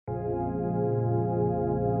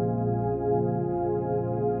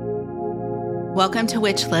Welcome to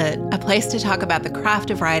Witchlit, a place to talk about the craft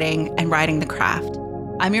of writing and writing the craft.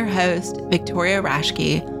 I'm your host, Victoria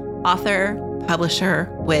Raschke, author, publisher,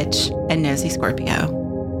 witch, and nosy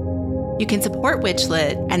Scorpio. You can support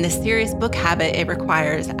Witchlit and the serious book habit it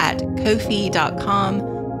requires at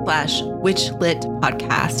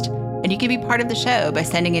ko-fi.com/witchlitpodcast. And you can be part of the show by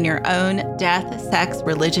sending in your own death, sex,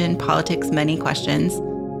 religion, politics, money questions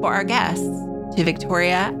for our guests to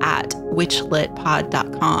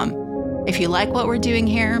victoria@witchlitpod.com. If you like what we're doing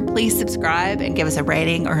here, please subscribe and give us a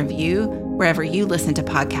rating or review wherever you listen to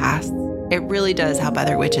podcasts. It really does help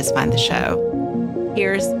other witches find the show.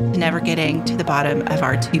 Here's to never getting to the bottom of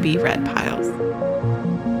our to-be-read piles.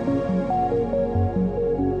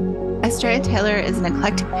 Astrea Taylor is an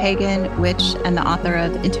eclectic pagan witch and the author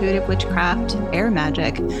of Intuitive Witchcraft, Air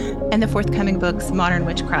Magic, and the forthcoming books Modern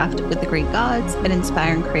Witchcraft with the Greek Gods and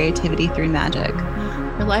Inspiring Creativity Through Magic.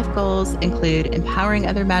 Her life goals include empowering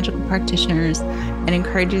other magical practitioners and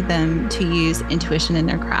encouraging them to use intuition in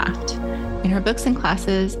their craft. In her books and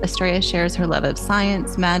classes, Astrea shares her love of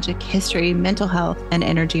science, magic, history, mental health, and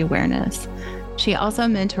energy awareness. She also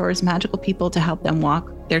mentors magical people to help them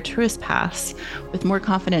walk their truest paths with more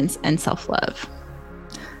confidence and self-love.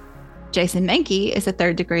 Jason Mankey is a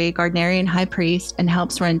third-degree Gardnerian high priest and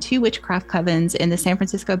helps run 2 witchcraft covens in the San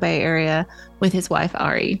Francisco Bay Area with his wife,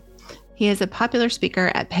 Ari. He is a popular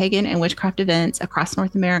speaker at pagan and witchcraft events across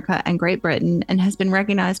North America and Great Britain and has been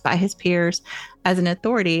recognized by his peers as an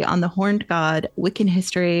authority on the horned god, Wiccan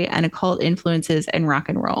history, and occult influences in rock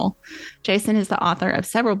and roll. Jason is the author of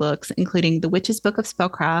several books, including The Witch's Book of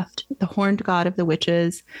Spellcraft, The Horned God of the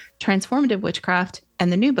Witches, Transformative Witchcraft,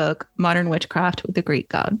 and the new book, Modern Witchcraft with the Greek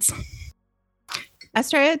Gods.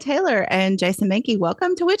 Astrea Taylor and Jason Mankey,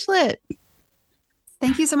 welcome to Witchlit.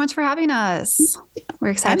 Thank you so much for having us. We're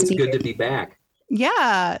excited to be here. It's good to be back.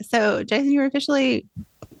 Yeah. So, Jason, you're officially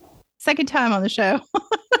second time on the show.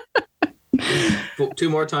 2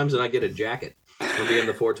 more times and I get a jacket. I'll be in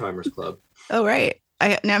the 4-timers club. Oh, right.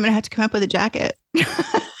 Now I'm going to have to come up with a jacket. I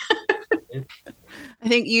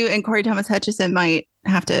think you and Corey Thomas Hutchison might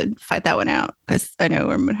have to fight that one out because I know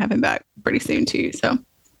we're going to have him back pretty soon too. So,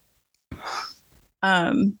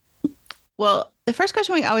 well, the first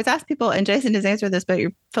question we always ask people, and Jason has answered this, but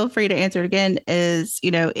you feel free to answer it again, is,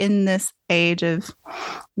 in this age of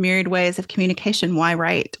myriad ways of communication, why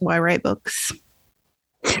write? Why write books?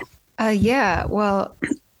 Yeah, well,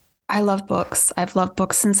 I love books. I've loved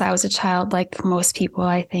books since I was a child, like most people,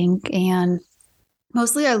 I think. And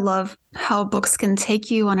mostly I love how books can take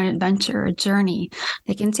you on an adventure, a journey.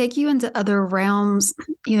 They can take you into other realms,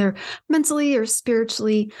 either mentally or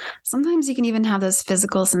spiritually. Sometimes you can even have those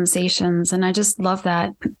physical sensations. And I just love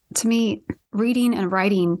that. To me, reading and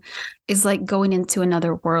writing is like going into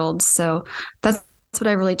another world. So that's what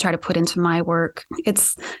I really try to put into my work.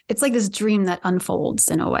 It's like this dream that unfolds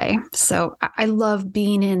in a way. So I love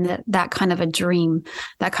being in that kind of a dream,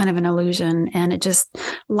 that kind of an illusion, and it just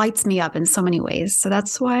lights me up in so many ways. So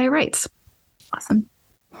that's why I write. Awesome.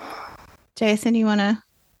 Jason, you want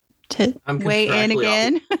to weigh in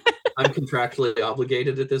again? I'm contractually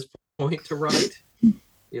obligated at this point to write.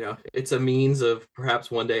 It's a means of perhaps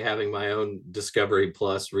one day having my own Discovery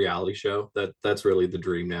Plus reality show. That's really the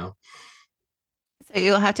dream now. So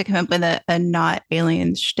you'll have to come up with a not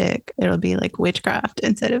alien shtick. It'll be like witchcraft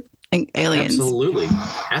instead of aliens. Absolutely.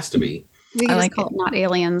 Has to be. We can just call it Not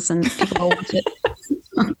Aliens and people will watch it.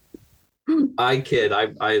 I kid.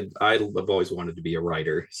 I've always wanted to be a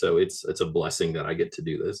writer. So it's a blessing that I get to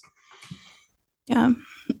do this. Yeah.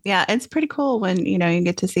 Yeah. It's pretty cool when, you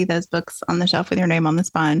get to see those books on the shelf with your name on the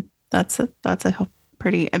spine. That's a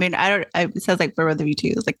pretty, it sounds like for both of you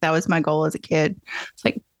too. It's like, that was my goal as a kid. It's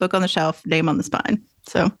like book on the shelf, name on the spine.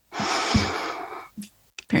 So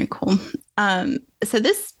very cool. So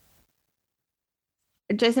this,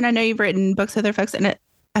 Jason, I know you've written books with other folks, and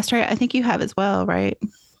Astrea, I think you have as well, right?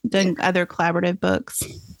 Done other collaborative books.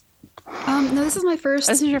 No, this is my first.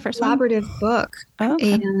 This is your first collaborative book. Oh,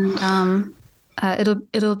 okay. And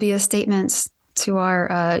it'll be a statement to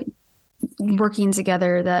our working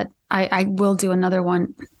together that I will do another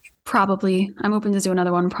one. Probably. I'm open to do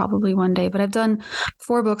another one probably one day, but I've done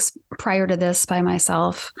 4 books prior to this by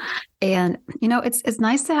myself. And, it's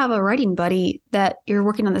nice to have a writing buddy that you're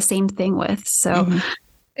working on the same thing with. So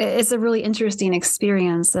it's a really interesting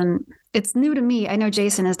experience, and it's new to me. I know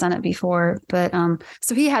Jason has done it before, but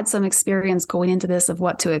so he had some experience going into this of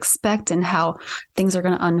what to expect and how things are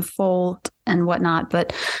going to unfold and whatnot.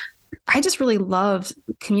 But I just really loved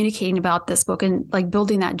communicating about this book and like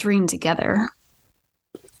building that dream together.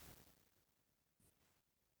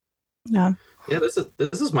 Yeah. Yeah,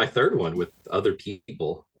 this is my third one with other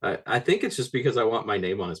people. I think it's just because I want my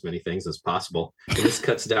name on as many things as possible. And this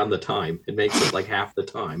cuts down the time. It makes it like half the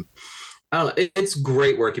time. I don't know. It's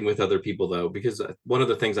great working with other people though, because one of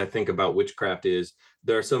the things I think about witchcraft is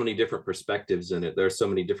there are so many different perspectives in it. There are so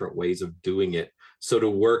many different ways of doing it. So to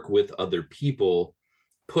work with other people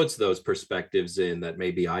puts those perspectives in that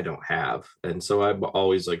maybe I don't have. And so I'm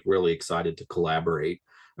always like really excited to collaborate.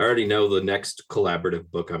 I already know the next collaborative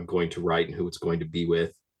book I'm going to write and who it's going to be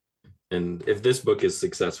with. And if this book is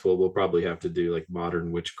successful, we'll probably have to do like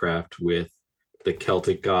modern witchcraft with the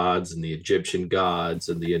Celtic gods and the Egyptian gods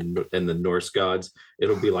and the Norse gods.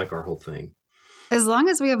 It'll be like our whole thing. As long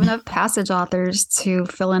as we have enough passage authors to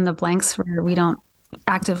fill in the blanks where we don't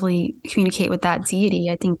actively communicate with that deity,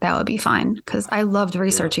 I think that would be fine. Because I loved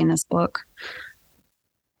researching this book.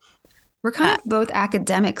 We're kind of both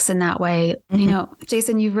academics in that way. You know,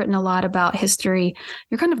 Jason, you've written a lot about history.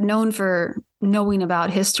 You're kind of known for knowing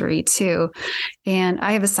about history too. And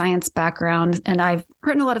I have a science background and I've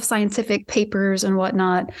written a lot of scientific papers and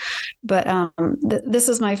whatnot. But this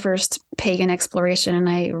is my first pagan exploration and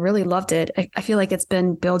I really loved it. I feel like it's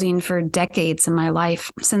been building for decades in my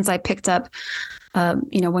life since I picked up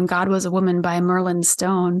When God Was a Woman by Merlin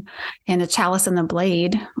Stone and A Chalice and the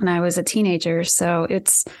Blade when I was a teenager. So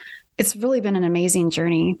it's really been an amazing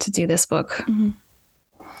journey to do this book. Mm-hmm.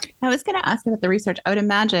 I was going to ask about the research. I would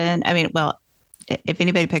imagine, if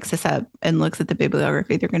anybody picks this up and looks at the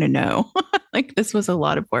bibliography, they're going to know like this was a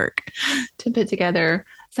lot of work to put together.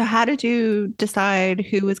 So how did you decide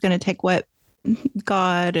who was going to take what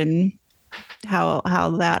god and how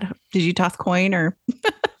that, did you toss coin or?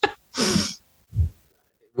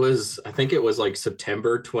 I think it was like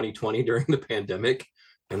September 2020 during the pandemic.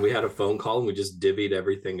 And we had a phone call and we just divvied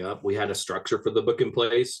everything up. We had a structure for the book in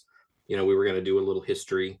place. We were going to do a little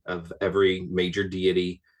history of every major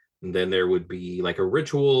deity. And then there would be like a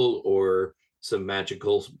ritual or some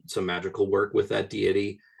magical work with that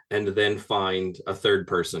deity. And then find a third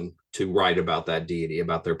person to write about that deity,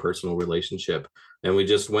 about their personal relationship. And we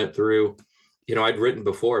just went through, I'd written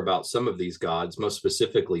before about some of these gods, most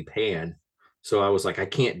specifically Pan. So I was like, I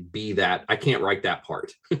can't write that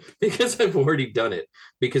part because I've already done it.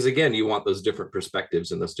 Because again, you want those different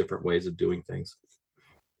perspectives and those different ways of doing things.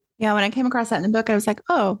 Yeah, when I came across that in the book, I was like,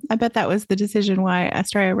 oh, I bet that was the decision why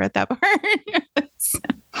Astrea wrote that part.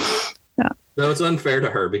 No, it's unfair to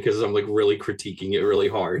her because I'm like really critiquing it really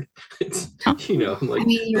hard. It's, I'm like,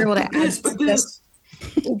 you're able to add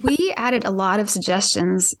we added a lot of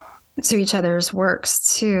suggestions to each other's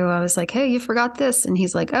works too. I was like, hey, you forgot this. And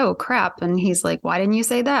he's like, oh, crap. And he's like, why didn't you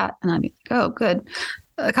say that? And I'd be like, oh, good.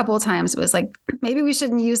 A couple of times it was like, maybe we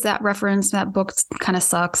shouldn't use that reference. That book kind of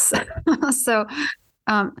sucks. So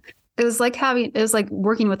it was like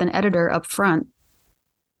working with an editor up front.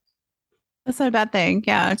 That's not a bad thing.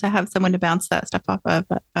 Yeah. To have someone to bounce that stuff off of.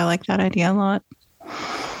 I like that idea a lot.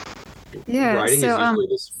 Yeah. Writing is usually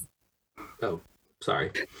this. Oh,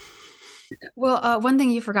 sorry. Well, one thing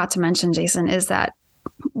you forgot to mention, Jason, is that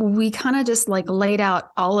we kind of just like laid out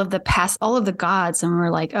all of the gods and we're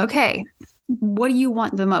like, okay, what do you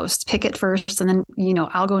want the most? Pick it first. And then,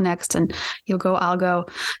 I'll go next and I'll go.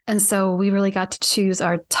 And so we really got to choose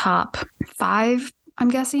our top 5, I'm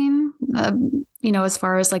guessing, as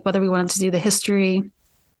far as like whether we wanted to do the history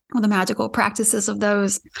or the magical practices of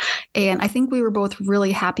those. And I think we were both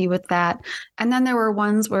really happy with that. And then there were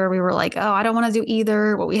ones where we were like, oh, I don't want to do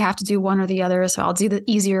either, but we have to do one or the other. So I'll do the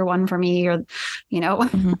easier one for me, or,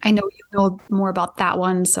 I know you know more about that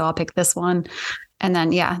one, so I'll pick this one. And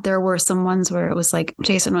then, yeah, there were some ones where it was like,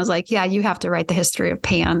 Jason was like, yeah, you have to write the history of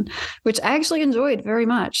Pan, which I actually enjoyed very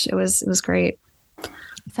much. It was great.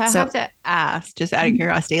 So I have to ask, just out of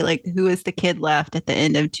curiosity, like who is the kid left at the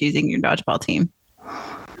end of choosing your dodgeball team?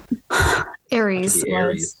 Aries.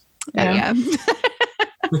 Yeah.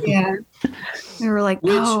 Yeah. We were like,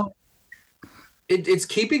 it's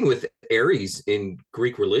keeping with Ares in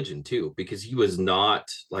Greek religion too, because he was not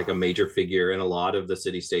like a major figure and a lot of the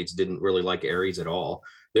city-states didn't really like Ares at all.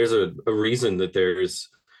 There's a reason that there's,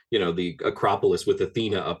 the Acropolis with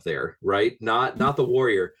Athena up there, right? Not the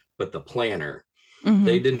warrior, but the planner. Mm-hmm.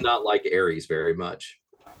 They did not like Ares very much.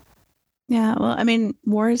 Yeah, well,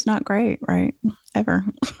 war is not great, right? Ever.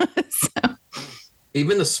 So.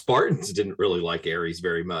 Even the Spartans didn't really like Ares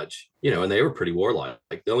very much, and they were pretty warlike.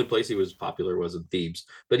 Like the only place he was popular was in Thebes.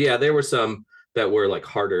 But yeah, there were some that were like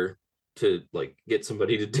harder to like get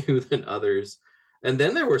somebody to do than others. And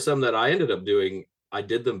then there were some that I ended up doing. I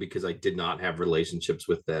did them because I did not have relationships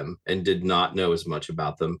with them and did not know as much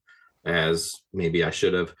about them as maybe I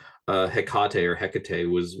should have. Hecate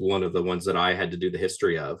was one of the ones that I had to do the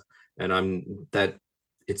history of. And that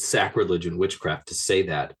it's sacrilege and witchcraft to say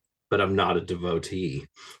that, but I'm not a devotee.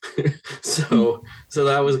 So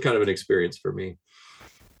that was kind of an experience for me.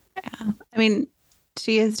 Yeah. I mean,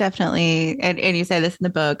 she is definitely, and you say this in the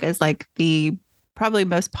book, is like the probably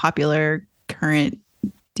most popular current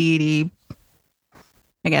deity,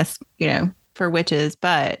 I guess, for witches.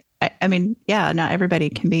 But I mean, yeah, not everybody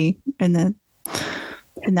can be in that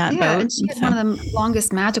boat. And she had one of the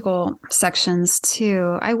longest magical sections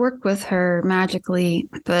too. I worked with her magically,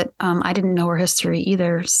 but I didn't know her history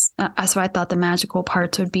either. So I thought the magical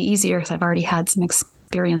parts would be easier because I've already had some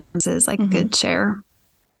experiences I could share.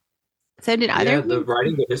 So did either? The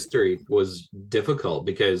writing the history was difficult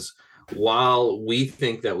because while we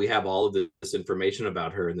think that we have all of this information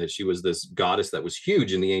about her and that she was this goddess that was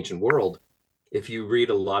huge in the ancient world, if you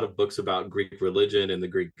read a lot of books about Greek religion and the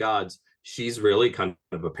Greek gods, she's really kind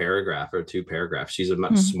of a paragraph or 2 paragraphs. She's a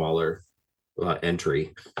much smaller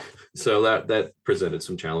entry. So that presented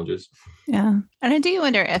some challenges. Yeah. And I do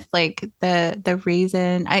wonder if like the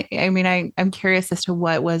reason, I mean, I'm curious as to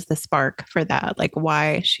what was the spark for that, like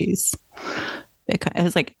why it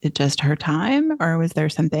was like just her time, or was there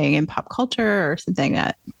something in pop culture or something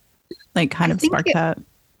that like kind of sparked that?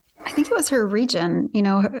 I think it was her region.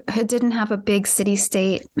 It didn't have a big city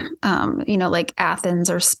state, like Athens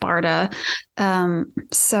or Sparta.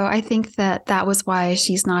 So I think that was why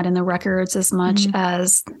she's not in the records as much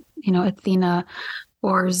as, Athena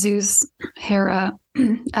or Zeus, Hera,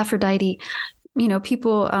 Aphrodite,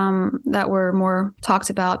 people that were more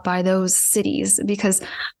talked about by those cities. Because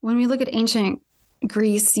when we look at ancient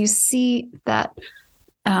Greece, you see that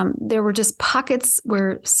there were just pockets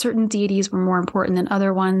where certain deities were more important than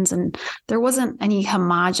other ones. And there wasn't any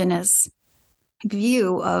homogenous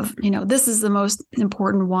view of, this is the most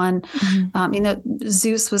important one.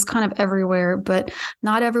 Zeus was kind of everywhere, but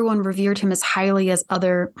not everyone revered him as highly as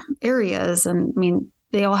other areas. And I mean,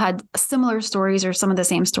 they all had similar stories or some of the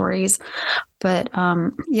same stories. But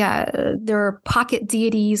there are pocket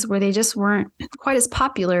deities where they just weren't quite as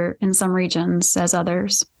popular in some regions as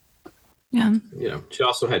others. Yeah. She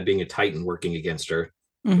also had being a Titan working against her,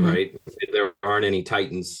 right? There aren't any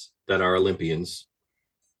Titans that are Olympians.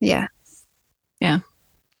 Yeah. Yeah.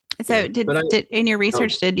 So did in your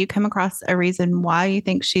research, did you come across a reason why you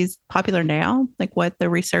think she's popular now? Like what the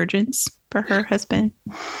resurgence for her has been?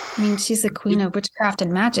 I mean, she's the queen of witchcraft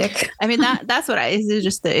and magic. I mean, is it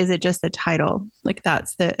just the title? Like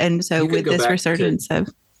that's and so with this resurgence of.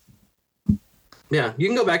 Yeah, you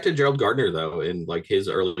can go back to Gerald Gardner, though, in like his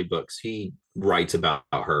early books. He writes about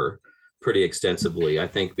her pretty extensively, I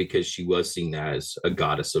think, because she was seen as a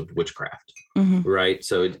goddess of witchcraft, right?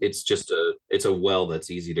 So it's a well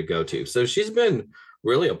that's easy to go to. So she's been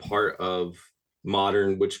really a part of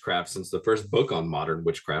modern witchcraft since the first book on modern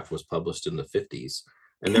witchcraft was published in the 50s.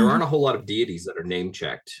 And there aren't a whole lot of deities that are name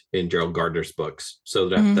checked in Gerald Gardner's books. So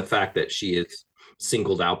the fact that she is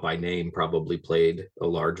singled out by name probably played a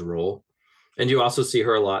large role. And you also see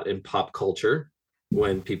her a lot in pop culture.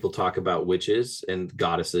 When people talk about witches and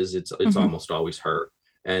goddesses, it's almost always her.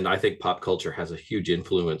 And I think pop culture has a huge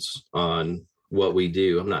influence on what we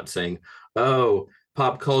do. I'm not saying,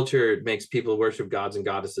 pop culture makes people worship gods and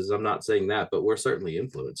goddesses. I'm not saying that, but we're certainly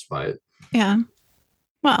influenced by it. Yeah.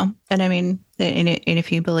 Well, and I mean, and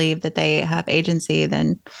if you believe that they have agency,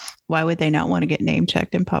 then why would they not want to get name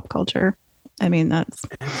checked in pop culture? I mean, that's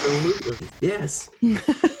absolutely yes.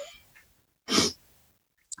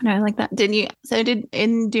 No, I like that. Did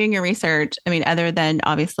in doing your research, I mean, other than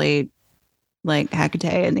obviously like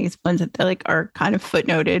Hecate and these ones that like are kind of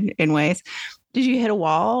footnoted in ways, did you hit a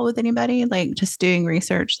wall with anybody? Like just doing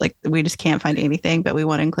research, like we just can't find anything, but we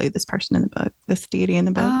want to include this person in the book, this deity in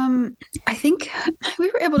the book? I think we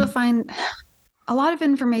were able to find a lot of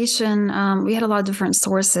information. We had a lot of different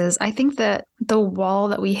sources. I think that the wall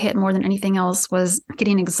that we hit more than anything else was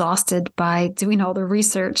getting exhausted by doing all the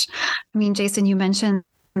research. I mean, Jason, you mentioned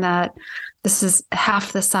that this is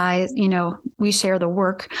half the size, we share the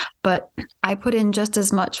work, but I put in just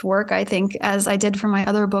as much work, I think, as I did for my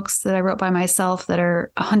other books that I wrote by myself that are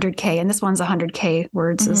 100K. And this one's 100K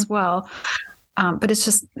words as well. But it's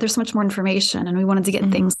just, there's so much more information and we wanted to get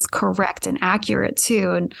things correct and accurate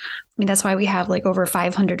too. And I mean, that's why we have like over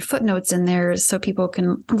 500 footnotes in there so people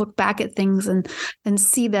can look back at things and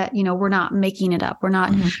see that, we're not making it up. We're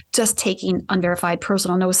not just taking unverified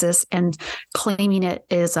personal gnosis and claiming it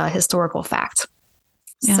is a historical fact.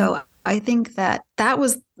 Yeah. So I think that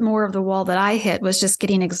was more of the wall that I hit, was just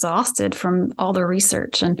getting exhausted from all the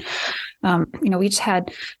research. And, we each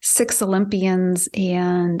had 6 Olympians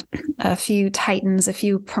and a few Titans, a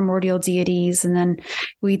few primordial deities. And then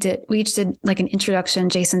we each did like an introduction.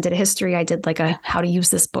 Jason did a history. I did like a how to use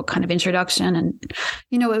this book kind of introduction. And,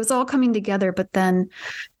 it was all coming together, but then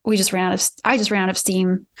I just ran out of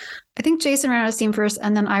steam. I think Jason ran out of steam first,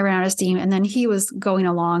 and then I ran out of steam, and then he was going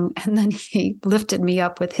along, and then he lifted me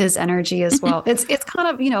up with his energy as well. It's kind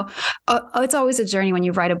of, it's always a journey when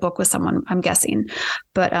you write a book with someone, I'm guessing.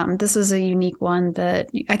 But this was a unique one that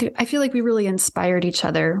I feel like we really inspired each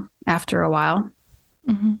other after a while.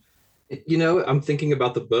 Mm-hmm. I'm thinking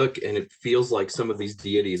about the book, and it feels like some of these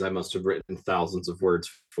deities I must have written thousands of words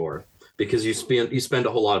for, because you spend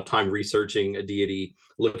a whole lot of time researching a deity,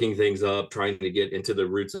 looking things up, trying to get into the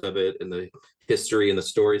roots of it and the history and the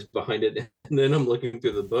stories behind it. And then I'm looking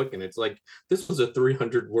through the book, and it's like, this was a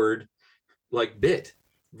 300-word bit,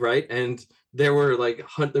 right? And there was like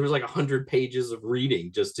 100 pages of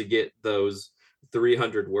reading just to get those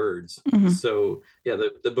 300 words. Mm-hmm. So yeah,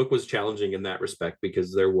 the book was challenging in that respect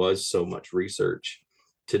because there was so much research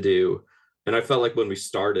to do. And I felt like when we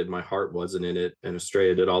started, my heart wasn't in it, and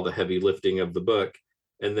Astrea did all the heavy lifting of the book.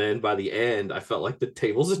 And then by the end, I felt like the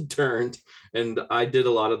tables had turned, and I did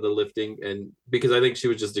a lot of the lifting. And because I think she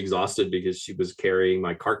was just exhausted because she was carrying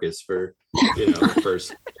my carcass for, the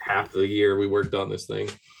first half of the year we worked on this thing.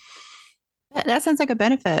 That sounds like a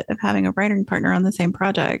benefit of having a writing partner on the same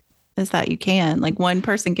project, is that you can, like, one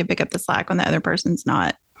person can pick up the slack when the other person's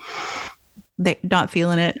not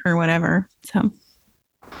feeling it or whatever. So.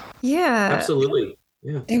 Yeah, absolutely.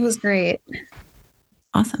 Yeah, it was great.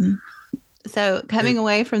 Awesome. So coming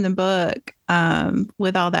away from the book,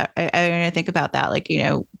 with all that, I think about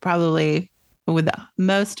that, probably with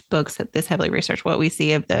most books that this heavily researched, what we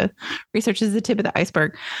see of the research is the tip of the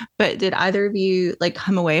iceberg. But did either of you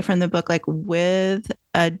come away from the book with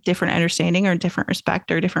a different understanding or different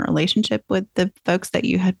respect or different relationship with the folks that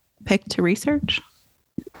you had picked to research?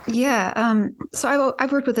 Yeah. So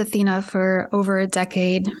I've worked with Athena for over a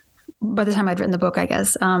decade by the time I'd written the book, I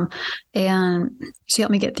guess. And she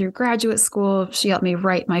helped me get through graduate school. She helped me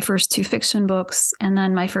write my first 2 fiction books and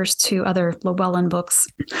then my first 2 other Llewellyn books.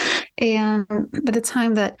 And by the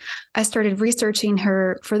time that I started researching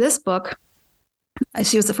her for this book,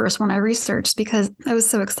 she was the first one I researched because I was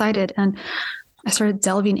so excited. And I started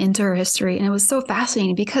delving into her history, and it was so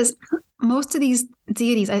fascinating because most of these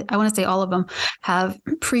deities, I want to say all of them, have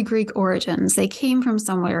pre-Greek origins. They came from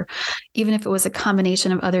somewhere, even if it was a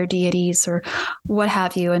combination of other deities or what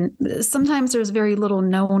have you. And sometimes there's very little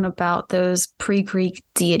known about those pre-Greek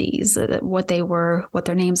deities, what they were, what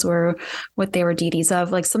their names were, what they were deities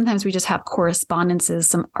of. Sometimes we just have correspondences,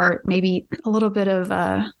 some art, maybe a little bit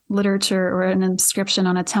of literature or an inscription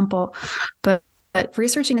on a temple. But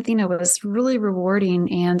researching Athena was really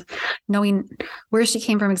rewarding, and knowing where she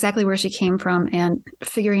came from, exactly where she came from, and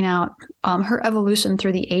figuring out her evolution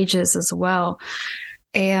through the ages as well.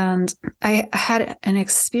 And I had an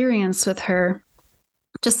experience with her.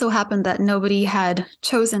 Just so happened that nobody had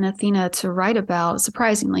chosen Athena to write about,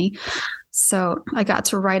 surprisingly. So I got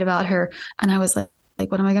to write about her, and I was like,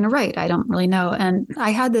 what am I going to write? I don't really know. And I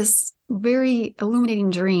had this very illuminating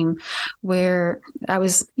dream where I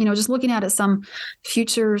was, just looking at some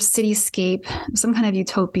future cityscape, some kind of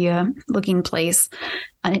utopia looking place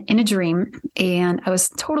in a dream. And I was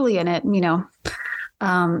totally in it,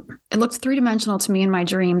 it looked 3-dimensional to me in my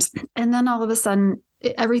dreams. And then all of a sudden,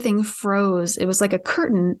 everything froze. It was like a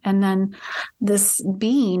curtain. And then this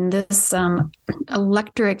being, this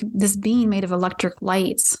being made of electric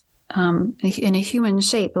lights, in a human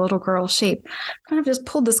shape, a little girl shape, kind of just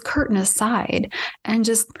pulled this curtain aside and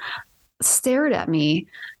just stared at me.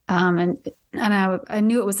 And I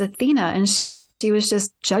knew it was Athena, and she was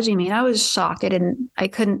just judging me, and I was shocked. I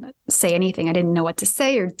couldn't say anything. I didn't know what to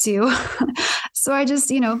say or do. So I just,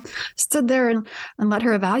 stood there and let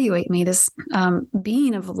her evaluate me, this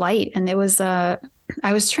being of light. And it was, I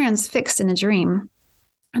was transfixed in a dream.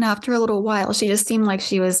 And after a little while, she just seemed like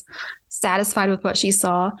she was satisfied with what she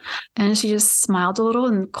saw. And she just smiled a little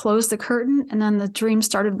and closed the curtain. And then the dream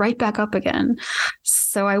started right back up again.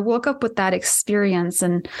 So I woke up with that experience,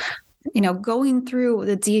 and, going through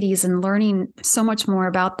the deities and learning so much more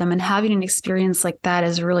about them and having an experience like that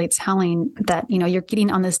is really telling that, you're getting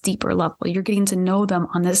on this deeper level. You're getting to know them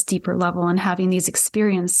on this deeper level and having these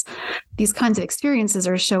experiences these kinds of experiences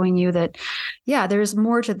are showing you that, yeah, there's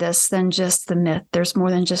more to this than just the myth. There's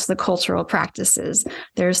more than just the cultural practices.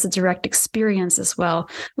 There's the direct experience as well,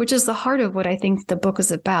 which is the heart of what I think the book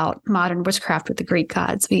is about, modern witchcraft with the Greek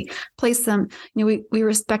gods. We place them, we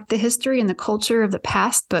respect the history and the culture of the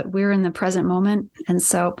past, but we're in the present moment. And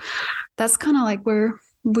so that's kind of like where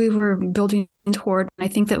we were building toward. I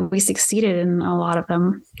think that we succeeded in a lot of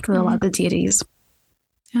them for a lot of the deities.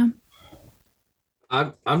 Yeah.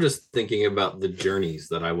 I'm just thinking about the journeys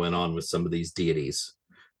that I went on with some of these deities.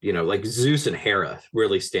 Like Zeus and Hera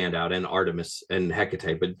really stand out, and Artemis and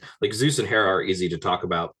Hecate. But like Zeus and Hera are easy to talk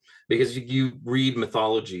about because you read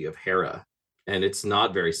mythology of Hera, and it's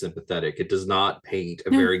not very sympathetic. It does not paint a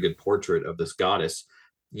very good portrait of this goddess.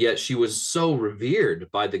 Yet she was so revered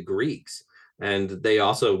by the Greeks, and they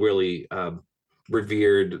also really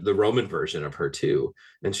revered the Roman version of her too.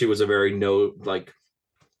 And she was a very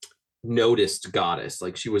noticed goddess.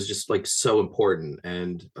 Like she was just like so important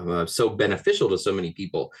and so beneficial to so many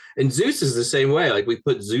people. And Zeus is the same way. Like we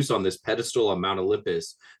put Zeus on this pedestal on Mount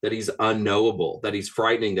Olympus, that he's unknowable, that he's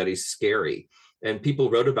frightening, that he's scary. And people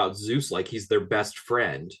wrote about Zeus like he's their best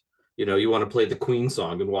friend. You want to play the Queen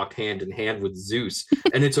song and walk hand in hand with Zeus.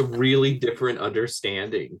 And it's a really different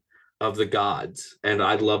understanding of the gods. And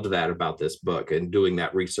I loved that about this book and doing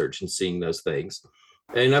that research and seeing those things.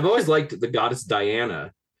 And I've always liked the goddess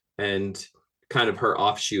Diana, and kind of her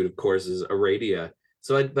offshoot, of course, is Aradia.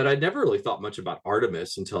 But I never really thought much about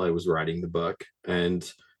Artemis until I was writing the book.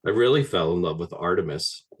 And I really fell in love with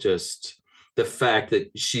Artemis. Just the fact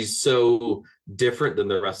that she's so different than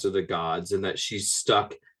the rest of the gods, and that she's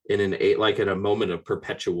stuck in a moment of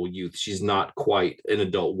perpetual youth. She's not quite an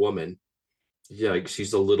adult woman. Yeah, like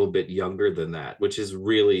she's a little bit younger than that, which is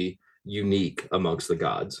really unique amongst the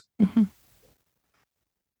gods. Mm-hmm.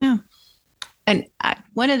 Yeah. And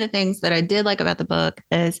one of the things that I did like about the book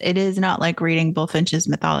is it is not like reading Bullfinch's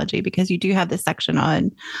mythology, because you do have this section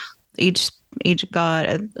on each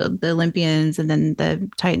god, the Olympians, and then the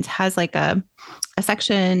Titans has like a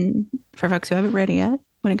section for folks who haven't read it yet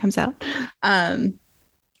when it comes out,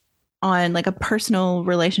 on like a personal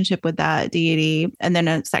relationship with that deity, and then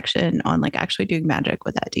a section on like actually doing magic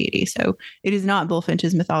with that deity. So it is not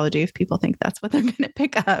Bullfinch's mythology if people think that's what they're going to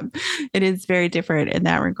pick up. It is very different in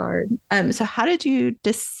that regard. So how did you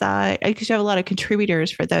decide, because you have a lot of contributors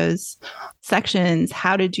for those sections,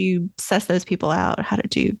 how did you suss those people out? How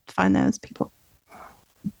did you find those people?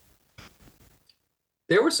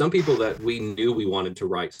 There were some people that we knew we wanted to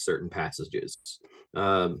write certain passages.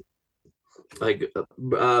 Like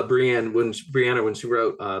Brianna, when she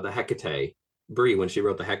wrote the Hecate, when she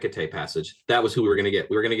wrote the Hecate passage, that was who we were going to get.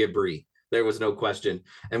 We were going to get Brie. There was no question.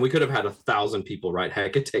 And we could have had 1,000 people write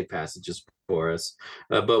Hecate passages for us,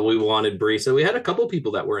 but we wanted Brie. So we had a couple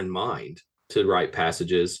people that were in mind to write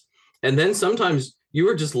passages. And then sometimes you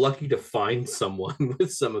were just lucky to find someone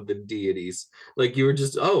with some of the deities. Like you were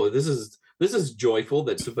just, this is joyful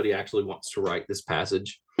that somebody actually wants to write this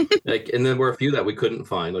passage. And then there were a few that we couldn't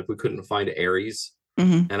find. Like we couldn't find Ares,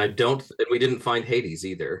 and we didn't find Hades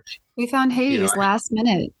either. We found Hades last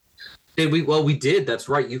minute. Did we? Well, we did. That's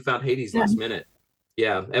right. You found Hades last minute.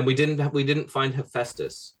 Yeah, and we didn't find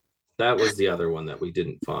Hephaestus. That was the other one that we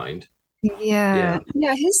didn't find. Yeah.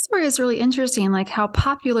 His story is really interesting. Like how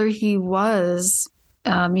popular he was,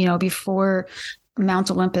 before Mount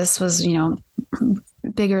Olympus was,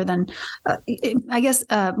 bigger than,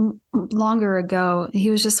 longer ago. He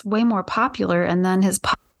was just way more popular, and then his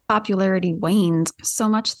popularity waned so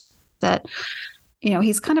much that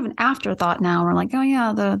he's kind of an afterthought now. We're like, oh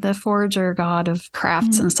yeah, the forager god of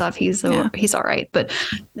crafts and stuff. He's all right, but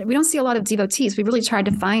we don't see a lot of devotees. We really tried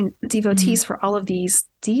to find devotees for all of these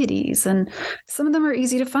deities, and some of them are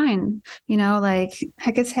easy to find. Like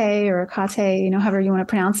Hecate or Kate, however you want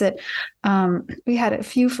to pronounce it. We had a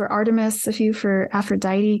few for Artemis, a few for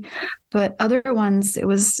Aphrodite, but other ones it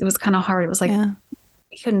was kind of hard. It was like. Yeah.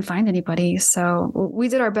 We couldn't find anybody. So we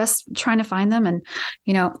did our best trying to find them. And,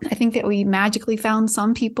 I think that we magically found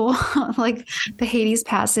some people like the Hades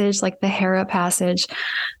passage, like the Hera passage.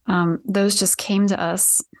 Those just came to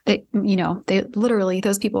us. They literally,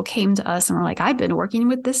 those people came to us and were like, I've been working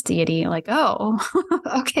with this deity. Like, oh,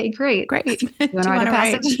 okay, great. Do you want to write a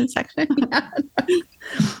passage? Section?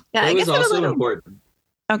 It was also important.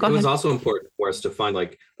 It was also important for us to find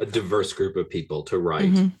like a diverse group of people to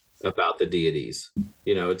write about the deities.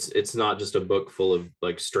 It's not just a book full of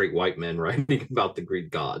like straight white men writing about the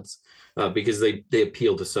Greek gods, because they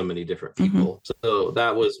appeal to so many different people. So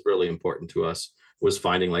that was really important to us, was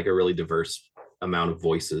finding like a really diverse amount of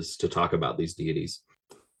voices to talk about these deities.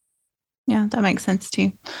 Yeah, that makes sense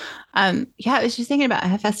too. I was just thinking about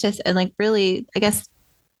Hephaestus, and like really, I guess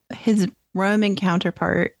his Roman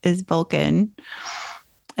counterpart is Vulcan.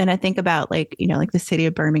 And I think about like, like the city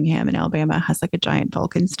of Birmingham in Alabama has like a giant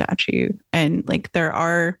Vulcan statue. And like there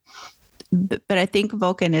are, but I think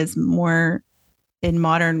Vulcan is more in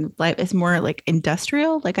modern life, is more like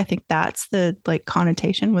industrial. Like I think that's the like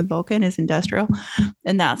connotation with Vulcan is industrial.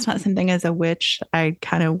 And that's not something as a witch I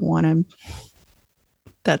kind of want to,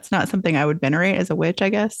 that's not something I would venerate as a witch, I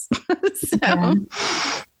guess. So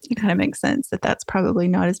it kind of makes sense that that's probably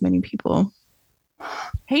not as many people.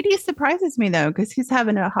 Hades surprises me though, because he's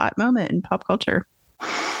having a hot moment in pop culture.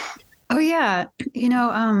 Oh yeah.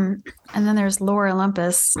 And then there's Lore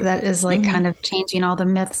Olympus that is like kind of changing all the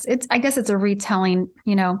myths. I guess it's a retelling,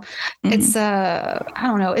 it's I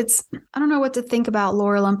don't know. I don't know what to think about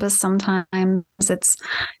Lore Olympus sometimes. It's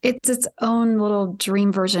its own little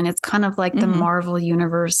dream version. It's kind of like the Marvel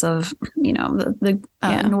universe of,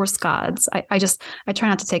 the Norse gods. I try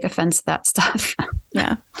not to take offense to that stuff.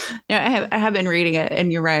 Yeah. I have been reading it,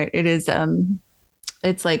 and you're right. It is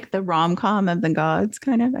it's like the rom-com of the gods,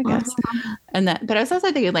 kind of, I guess. And but I was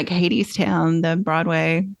also thinking like Hades Town, the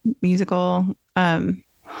Broadway musical. I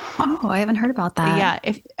haven't heard about that. Yeah,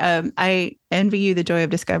 if I envy you the joy of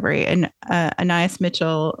discovery. And Anais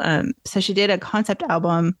Mitchell, so she did a concept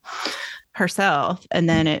album herself, and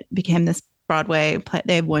then it became this Broadway play.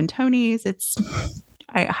 They have won Tonys.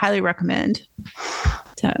 I highly recommend.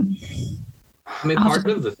 So, I mean, part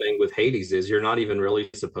of the thing with Hades is you're not even really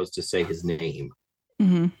supposed to say his name.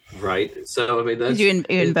 Right. So, I mean, that's you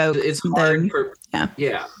invoke. It's hard.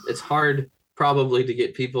 It's hard probably to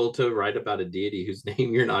get people to write about a deity whose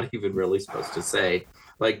name you're not even really supposed to say.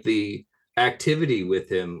 Like the activity with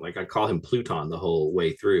him, like I call him Pluton the whole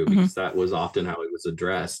way through, because that was often how it was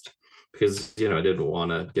addressed, because, I didn't want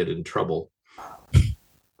to get in trouble.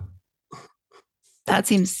 That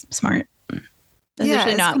seems smart. That's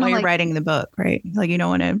usually not why you're writing the book, right? Like you don't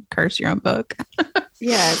want to curse your own book.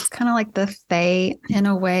 Yeah, it's kind of like the Fae in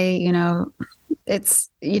a way, it's,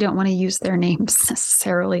 you don't want to use their names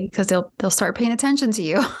necessarily because they'll start paying attention to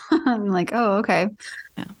you. I'm like, oh, okay.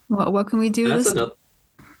 Yeah. What can we do? That's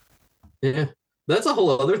a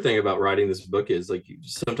whole other thing about writing this book is like,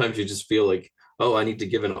 sometimes you just feel like, oh, I need to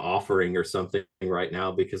give an offering or something right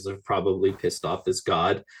now because I've probably pissed off this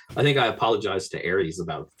god. I think I apologized to Ares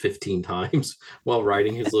about 15 times while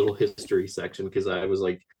writing his little history section, because I was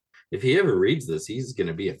like, if he ever reads this, he's going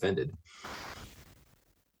to be offended.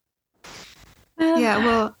 Yeah,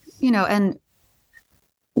 well, and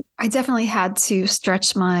I definitely had to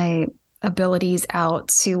stretch my abilities out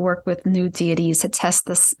to work with new deities, to test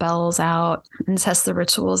the spells out and test the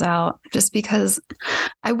rituals out, just because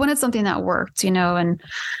I wanted something that worked, and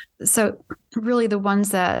so really the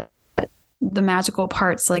ones that the magical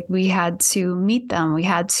parts, like we had to meet them, we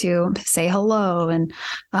had to say hello and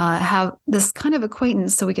have this kind of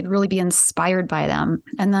acquaintance so we could really be inspired by them,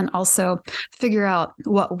 and then also figure out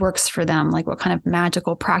what works for them, like what kind of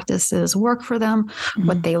magical practices work for them,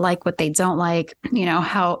 what they like, what they don't like,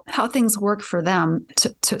 how things work for them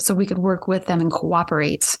so we could work with them and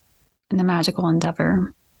cooperate in the magical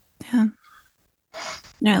endeavor. Yeah.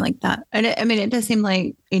 No, I like that. And it does seem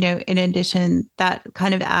like, in addition, that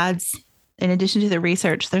kind of adds, in addition to the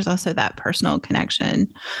research, there's also that personal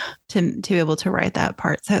connection to be able to write that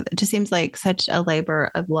part. So it just seems like such a labor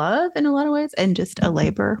of love in a lot of ways, and just a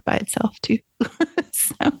labor by itself too.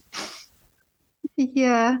 So.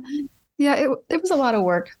 Yeah, it was a lot of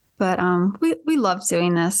work, but we loved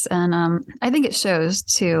doing this, and I think it shows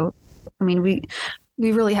too. I mean, we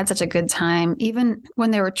really had such a good time, even when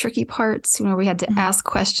there were tricky parts, we had to ask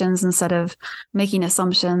questions instead of making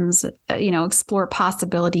assumptions, explore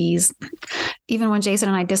possibilities. Even when Jason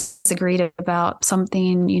and I disagreed about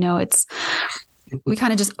something, we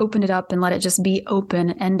kind of just opened it up and let it just be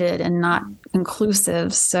open-ended and not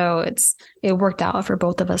conclusive. So it worked out for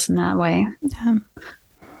both of us in that way. Yeah.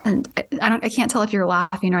 And I can't tell if you're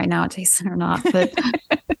laughing right now, Jason, or not, but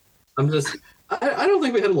I don't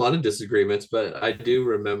think we had a lot of disagreements, but I do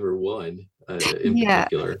remember one in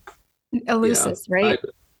particular. Eleusis, right?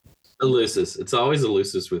 Eleusis. It's always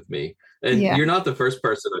Eleusis with me. And you're not the first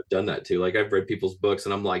person I've done that to. Like, I've read people's books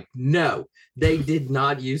and I'm like, no, they did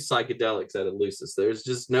not use psychedelics at Eleusis. There's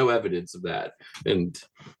just no evidence of that. But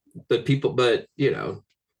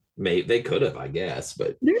they could have, I guess.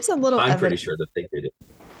 But there's a little I'm pretty sure that they did it.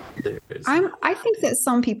 I think that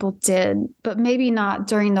some people did, but maybe not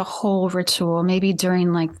during the whole ritual. Maybe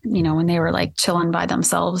during when they were like chilling by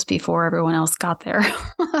themselves before everyone else got there.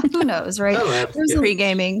 Who knows, right? Oh,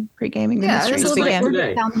 pre-gaming. Yeah, there's a little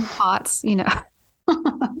bit down the pots, Yeah.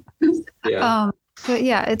 But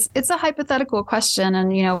yeah, it's a hypothetical question,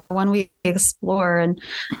 and when we explore, and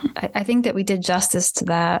I think that we did justice to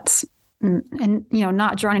that, and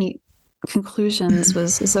not drawing any conclusions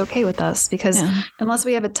is okay with us, because unless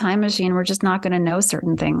we have a time machine, we're just not going to know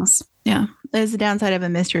certain things. Yeah, there's the downside of a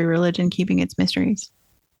mystery religion, keeping its mysteries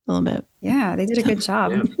a little bit. Yeah, they did a good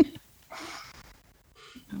job. Yeah.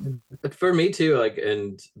 But for me too, like,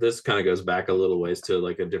 and this kind of goes back a little ways to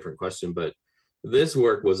like a different question, but this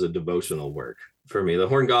work was a devotional work for me. The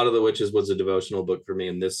Horn God of the Witches was a devotional book for me,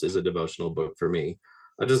 and this is a devotional book for me.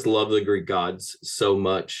 I just love the Greek gods so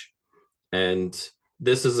much. And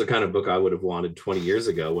this is the kind of book I would have wanted 20 years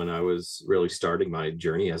ago when I was really starting my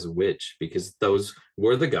journey as a witch, because those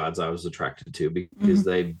were the gods I was attracted to, because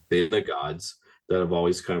they've been the gods that have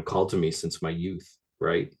always kind of called to me since my youth,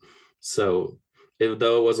 right? So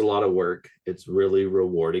though it was a lot of work, it's really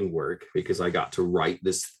rewarding work, because I got to write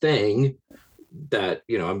this thing that,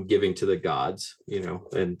 I'm giving to the gods,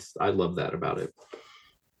 and I love that about it.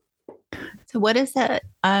 So what is that?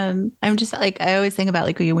 I'm just like, I always think about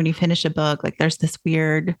like when you finish a book, like there's this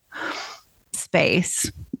weird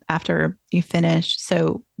space after you finish.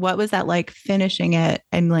 So what was that like finishing it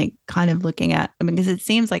and like kind of looking at, because it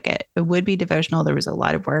seems like it would be devotional. There was a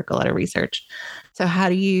lot of work, a lot of research. So how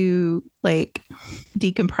do you like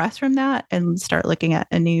decompress from that and start looking at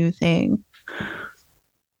a new thing?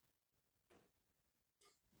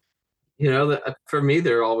 For me,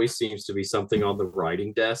 there always seems to be something on the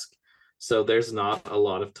writing desk. So there's not a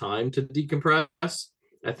lot of time to decompress.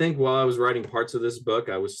 I think while I was writing parts of this book,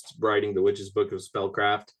 I was writing the Witch's Book of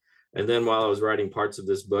Spellcraft. And then while I was writing parts of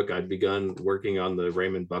this book, I'd begun working on the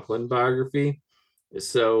Raymond Buckland biography.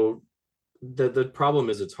 So the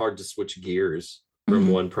problem is it's hard to switch gears from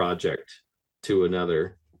one project to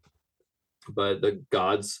another. But the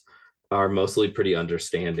gods are mostly pretty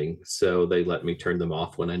understanding. So they let me turn them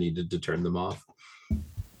off when I needed to turn them off.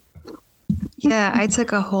 Yeah, I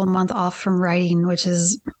took a whole month off from writing, which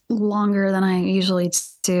is longer than I usually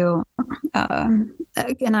do. And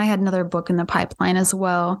I had another book in the pipeline as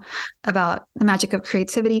well about the magic of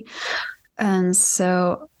creativity. And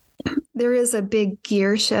so there is a big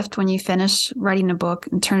gear shift when you finish writing a book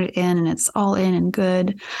and turn it in, and it's all in and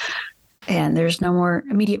good. And there's no more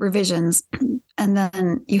immediate revisions. And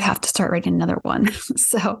then you have to start writing another one.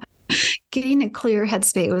 So getting a clear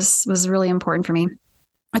headspace was really important for me.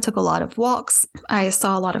 I took a lot of walks. I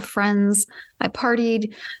saw a lot of friends. I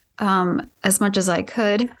partied as much as I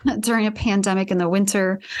could during a pandemic in the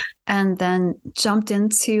winter, and then jumped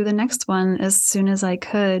into the next one as soon as I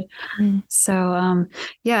could. So,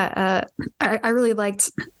 I really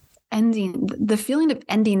liked ending the feeling of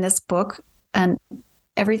ending this book and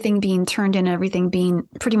everything being turned in, everything being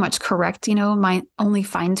pretty much correct. My only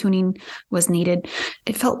fine tuning was needed.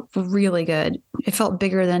 It felt really good. It felt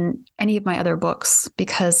bigger than any of my other books,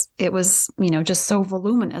 because it was, just so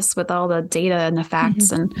voluminous with all the data and the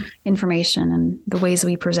facts and information and the ways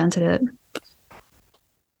we presented it.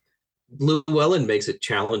 Llewellyn makes it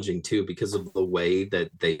challenging too, because of the way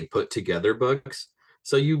that they put together books.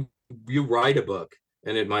 So you write a book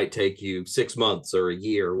and it might take you 6 months or a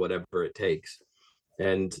year or whatever it takes.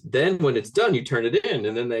 And then when it's done, you turn it in,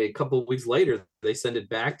 and then a couple of weeks later, they send it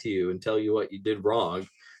back to you and tell you what you did wrong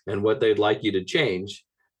and what they'd like you to change.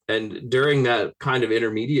 And during that kind of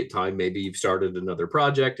intermediate time, maybe you've started another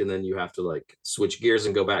project, and then you have to like switch gears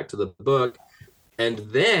and go back to the book. And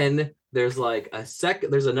then there's like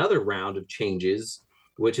there's another round of changes,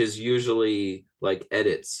 which is usually like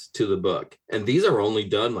edits to the book. And these are only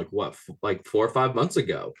done like 4 or 5 months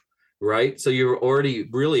ago, right? So you're already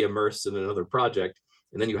really immersed in another project.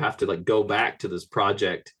 And then you have to like go back to this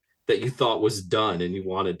project that you thought was done, and you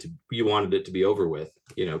wanted it to be over with,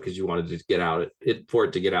 because you wanted to get out for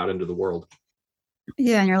it to get out into the world.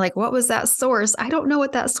 Yeah. And you're like, what was that source? I don't know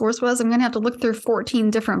what that source was. I'm going to have to look through 14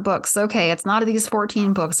 different books. Okay. It's not these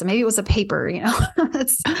 14 books. So maybe it was a paper,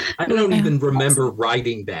 I don't even remember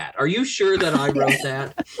writing that. Are you sure that I wrote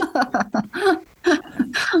that?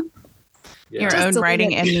 Your own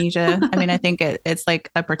writing amnesia. I mean, I think it's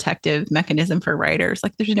like a protective mechanism for writers.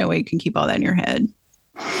 Like, there's no way you can keep all that in your head.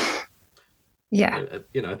 Yeah. I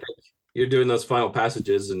think you're doing those final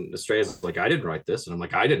passages, and Astrea's like, I didn't write this. And I'm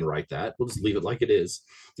like, I didn't write that. We'll just leave it like it is.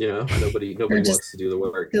 Nobody wants to do the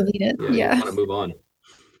work. Delete it. Yeah. You want to move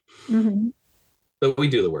on. But we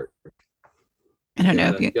do the work. I don't know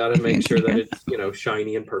if you got to make sure that it's,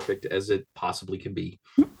 shiny and perfect as it possibly can be.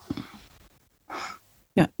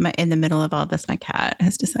 Yeah, in the middle of all this, my cat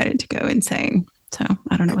has decided to go insane. So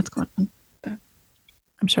I don't know what's going on. But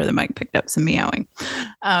I'm sure the mic picked up some meowing.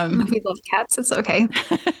 We love cats. It's okay.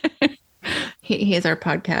 He is our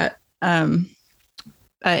podcat.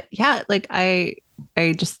 But yeah, like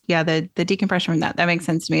I just, yeah, the decompression from that makes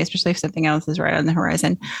sense to me, especially if something else is right on the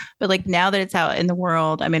horizon. But like now that it's out in the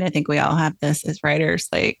world, I mean, I think we all have this as writers.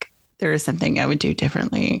 Like there is something I would do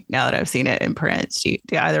differently now that I've seen it in print.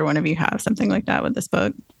 Do either one of you have something like that with this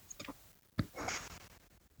book?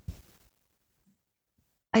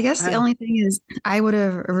 I guess the only thing is I would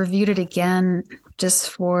have reviewed it again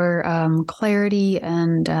just for clarity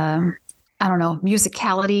and I don't know,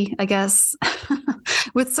 musicality, I guess.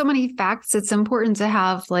 With so many facts, it's important to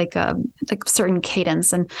have like a certain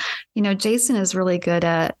cadence. And, you know, Jason is really good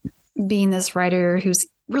at being this writer who's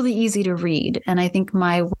really easy to read. And I think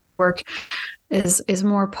my work is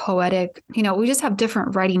more poetic. You know, we just have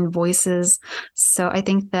different writing voices. So I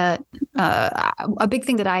think that a big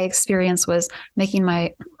thing that I experienced was making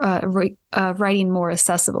my writing more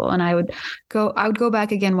accessible. And I would go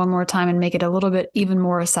back again one more time and make it a little bit even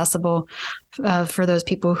more accessible for those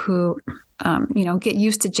people who, you know, get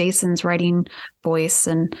used to Jason's writing voice.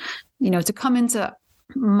 And, you know, to come into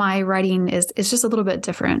my writing is just a little bit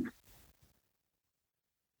different.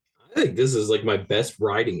 I think this is like my best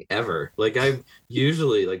writing ever. Like I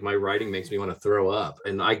usually like my writing makes me want to throw up,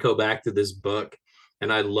 and I go back to this book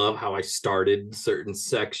and I love how I started certain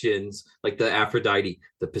sections, like the Aphrodite,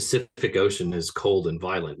 the Pacific Ocean is cold and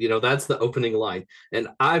violent. You know, that's the opening line. And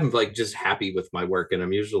I'm like just happy with my work, and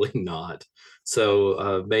I'm usually not.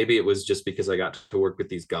 So maybe it was just because I got to work with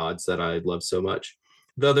these gods that I love so much.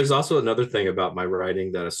 Though there's also another thing about my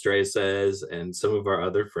writing that Astrea says, and some of our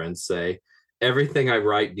other friends say, everything I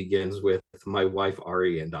write begins with my wife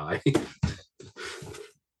Ari and I.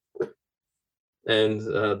 And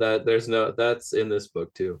that's in this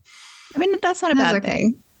book too. I mean, that's not a bad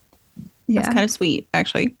thing. Yeah. That's kind of sweet,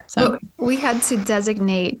 actually. So we had to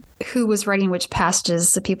designate who was writing which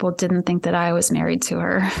passages so people didn't think that I was married to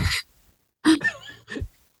her.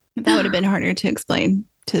 That would have been harder to explain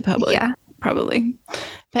to the public. Yeah, probably.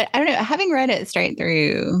 But I don't know, having read it straight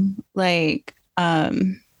through, like,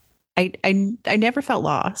 I never felt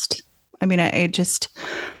lost. I mean, I just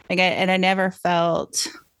like I never felt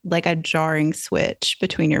like a jarring switch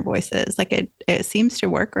between your voices. Like it seems to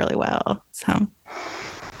work really well. So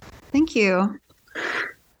thank you.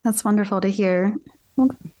 That's wonderful to hear.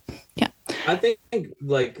 Yeah. I think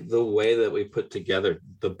like the way that we put together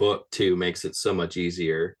the book too makes it so much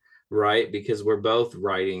easier, right? Because we're both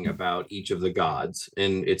writing about each of the gods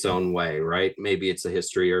in its own way, right? Maybe it's a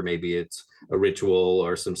history, or maybe it's a ritual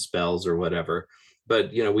or some spells or whatever.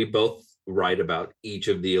 But, you know, we both write about each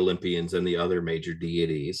of the Olympians and the other major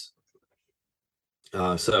deities.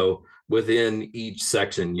 So within each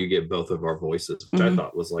section, you get both of our voices, which I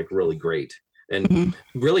thought was like really great. And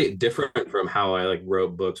really different from how I like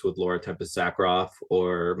wrote books with Laura Tempest Zakroff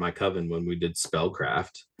or my coven when we did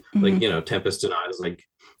Spellcraft. Like, you know, Tempest and I was like,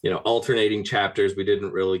 you know, alternating chapters. We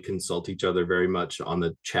didn't really consult each other very much on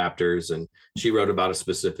the chapters, and she wrote about a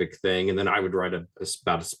specific thing, and then I would write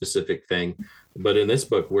about a specific thing. But in this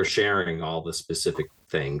book, we're sharing all the specific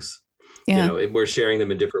things. Yeah. You know, we're sharing them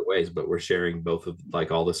in different ways, but we're sharing both of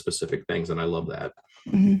like all the specific things, and I love that.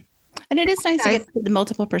 And it is nice to get the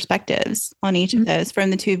multiple perspectives on each of those from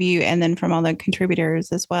the two of you, and then from all the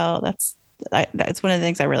contributors as well. That's one of the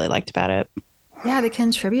things I really liked about it. Yeah, the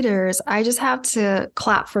contributors. I just have to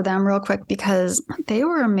clap for them real quick because they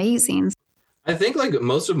were amazing. I think like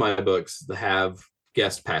most of my books have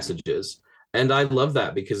guest passages, and I love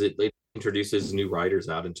that because it introduces new writers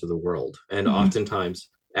out into the world. And oftentimes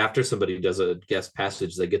after somebody does a guest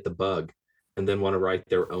passage, they get the bug and then want to write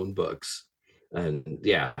their own books. And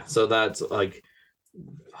yeah, so that's like,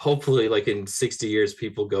 hopefully like in 60 years,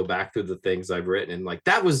 people go back through the things I've written and like,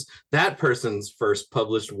 that was that person's first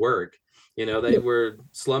published work. You know, they were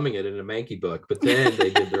slumming it in a Mankey book, but then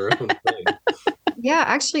they did their own thing. Yeah,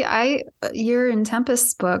 actually, your In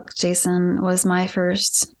Tempest book, Jason, was my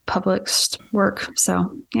first published work.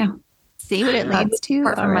 So yeah. See what it leads to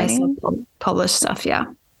already? Published stuff, yeah.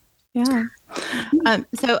 Yeah.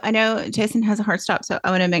 So I know Jason has a hard stop, so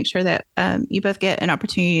I want to make sure that you both get an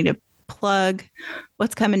opportunity to plug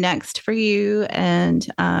what's coming next for you, and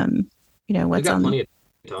you know what's on. Plenty of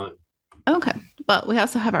time. Okay. Well, we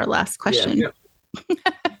also have our last question. Yeah.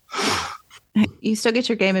 You still get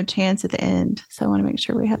your game of chance at the end, so I want to make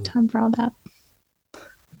sure we have time for all that.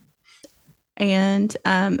 And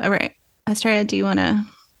all right, Astrea, do you want to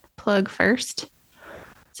plug first?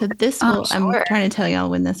 So this will, sure. I'm trying to tell y'all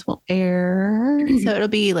when this will air. So it'll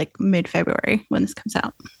be like mid-February when this comes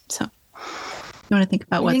out. So you want to think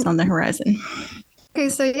about what's on the horizon. Okay,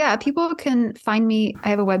 so yeah, people can find me.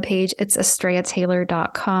 I have a webpage. It's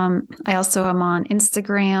astreataylor.com. I also am on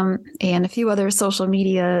Instagram and a few other social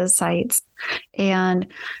media sites. And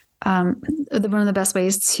one of the best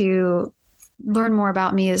ways to learn more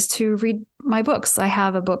about me is to read my books. I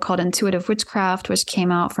have a book called Intuitive Witchcraft, which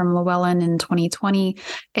came out from Llewellyn in 2020.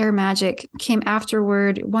 Air Magic came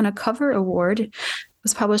afterward, won a cover award. It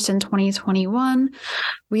was published in 2021.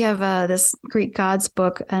 We have this Greek Gods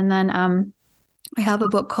book. And then I have a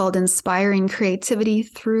book called Inspiring Creativity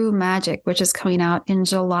Through Magic, which is coming out in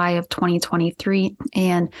July of 2023.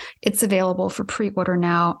 And it's available for pre-order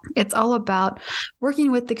now. It's all about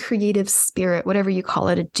working with the creative spirit, whatever you call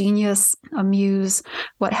it, a genius, a muse,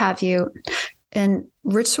 what have you, and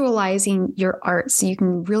ritualizing your art so you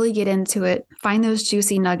can really get into it, find those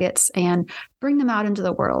juicy nuggets and bring them out into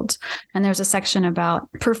the world. And there's a section about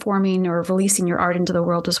performing or releasing your art into the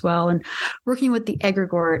world as well, and working with the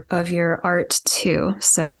egregore of your art too.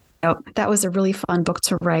 So that was a really fun book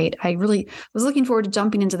to write. I really was looking forward to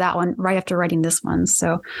jumping into that one right after writing this one.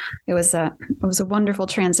 So it was a wonderful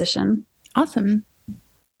transition. Awesome.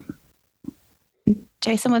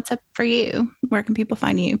 Jason, what's up for you? Where can people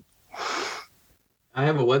find you? I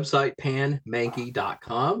have a website,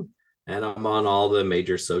 panmankey.com, and I'm on all the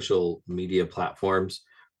major social media platforms.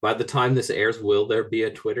 By the time this airs, will there be a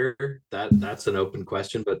Twitter? That's an open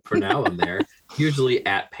question, but for now I'm there. Usually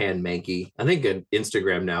at panmankey. I think on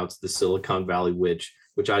Instagram now it's the Silicon Valley Witch,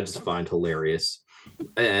 which I just find hilarious.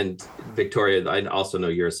 And Victoria, I also know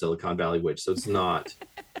you're a Silicon Valley Witch, so it's not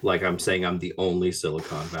like I'm saying I'm the only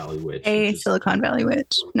Silicon Valley Witch. Silicon Valley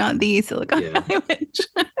Witch, not the Silicon Valley Witch.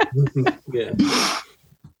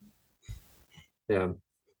 Yeah.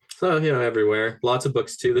 So, everywhere. Lots of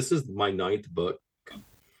books too. This is my 9th book.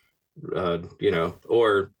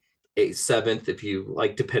 Or a 7th if you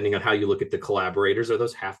like, depending on how you look at the collaborators. Are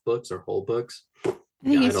those half books or whole books? I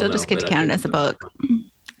think you still just get to count it as a book.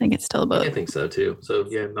 I think it's still a book. I think so too. So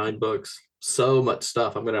 9 books. So much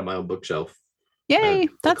stuff. I'm gonna have my own bookshelf. Yay.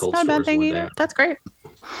 That's not a bad thing either. That's great.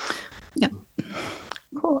 Yep.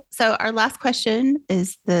 Cool. So our last question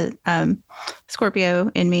is the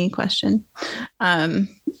Scorpio in me question.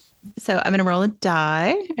 So I'm going to roll a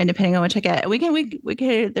die, and depending on which I get, we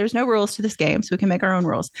can, there's no rules to this game, so we can make our own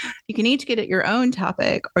rules. You can each get at your own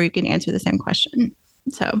topic, or you can answer the same question.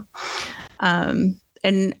 So,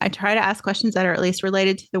 and I try to ask questions that are at least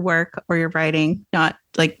related to the work or your writing, not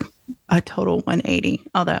like a total 180,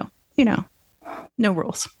 although, no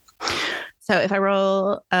rules. So if I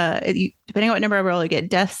roll, depending on what number I roll, you get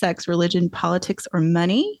death, sex, religion, politics, or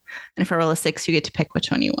money. And if I roll a 6, you get to pick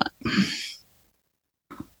which one you want.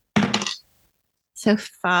 So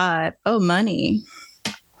 5. Oh, money.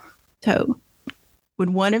 So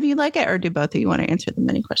would one of you like it, or do both of you want to answer the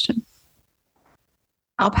money question?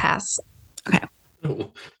 I'll pass. Okay.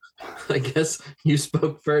 I guess you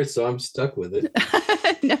spoke first, so I'm stuck with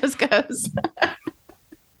it. Nose goes.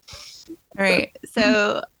 All right.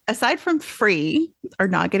 So aside from free or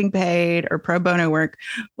not getting paid or pro bono work,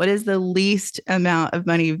 what is the least amount of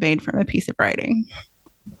money you've made from a piece of writing?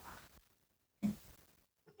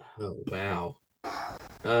 Oh, wow.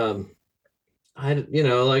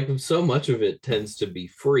 So much of it tends to be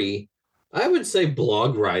free. I would say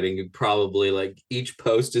blog writing, probably like each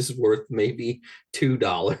post is worth maybe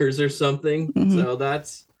 $2 or something. Mm-hmm. So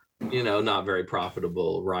that's, not very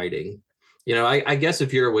profitable writing. I guess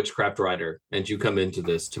if you're a witchcraft writer and you come into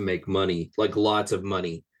this to make money, like lots of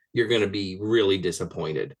money, you're going to be really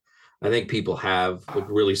disappointed. I think people have like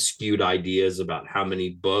really skewed ideas about how many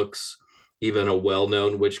books even a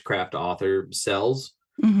well-known witchcraft author sells.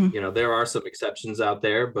 Mm-hmm. There are some exceptions out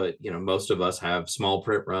there, but, most of us have small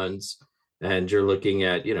print runs, and you're looking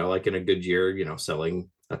at, like in a good year, selling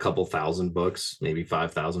a couple thousand books, maybe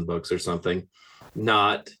 5,000 books or something,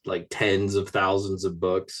 not like tens of thousands of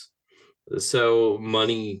books. So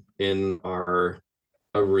money in our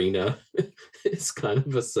arena is kind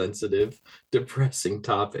of a sensitive, depressing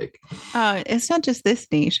topic. It's not just this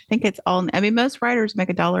niche. I think it's all, most writers make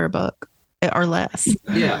 $1 a book or less.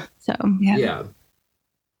 Yeah. So, yeah.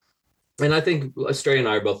 And I think Astrea and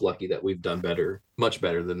I are both lucky that we've done much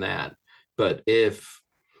better than that. But if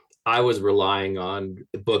I was relying on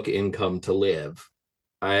book income to live,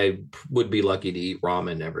 I would be lucky to eat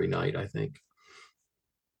ramen every night, I think.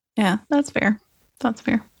 Yeah, that's fair.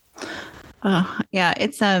 Yeah,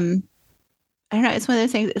 it's I don't know, it's one of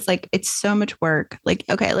those things. It's like, it's so much work. Like,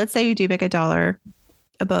 okay, let's say you do make $1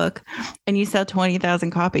 a book and you sell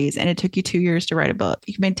 20,000 copies and it took you 2 years to write a book.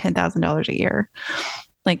 You made $10,000 a year.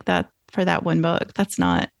 Like that for that one book. That's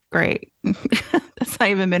not great. That's not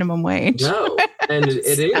even minimum wage. No, and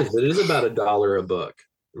it is about $1 a book,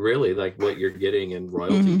 really, like what you're getting in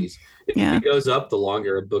royalties. Mm-hmm. If it goes up the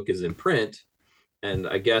longer a book is in print. And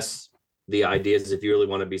I guess the idea is if you really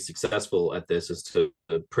want to be successful at this is to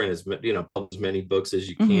print publish as many books as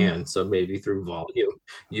you Mm-hmm. can. So maybe through volume,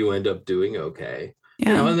 you end up doing okay.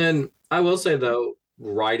 Yeah. And then I will say though,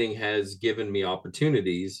 writing has given me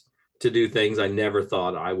opportunities to do things I never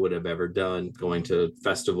thought I would have ever done, going to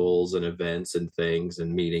festivals and events and things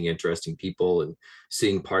and meeting interesting people and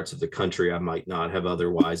seeing parts of the country I might not have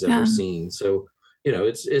otherwise ever seen. So,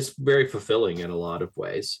 it's very fulfilling in a lot of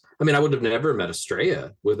ways. I mean, I would have never met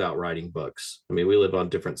Astrea without writing books. I mean, we live on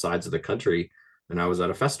different sides of the country and I was at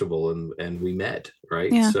a festival and we met,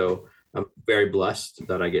 right? Yeah. So I'm very blessed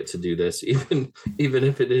that I get to do this, even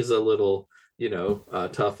if it is a little,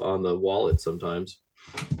 tough on the wallet sometimes.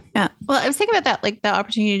 Yeah. Well, I was thinking about that, like the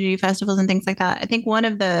opportunity to do festivals and things like that. I think one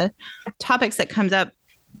of the topics that comes up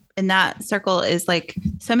in that circle is like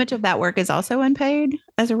so much of that work is also unpaid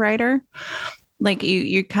as a writer. Like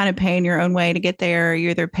you're kind of paying your own way to get there.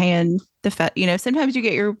 You're either paying sometimes you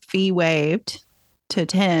get your fee waived to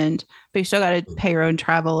attend, but you still got to pay your own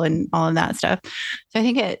travel and all of that stuff. So I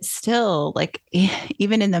think it's still like,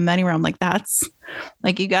 even in the money realm, like that's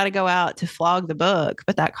like, you got to go out to flog the book,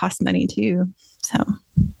 but that costs money too. So,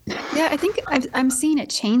 yeah, I think I'm seeing it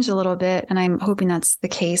change a little bit, and I'm hoping that's the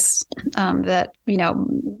case. That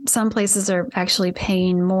some places are actually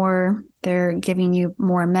paying more. They're giving you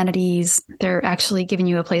more amenities. They're actually giving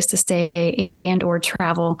you a place to stay and or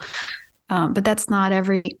travel. But that's not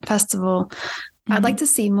every festival. Mm-hmm. I'd like to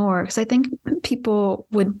see more because I think people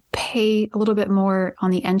would pay a little bit more on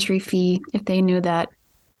the entry fee if they knew that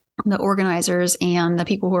the organizers and the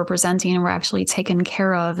people who are presenting were actually taken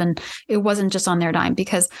care of, and it wasn't just on their dime.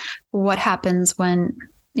 Because what happens when,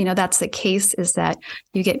 that's the case is that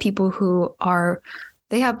you get people who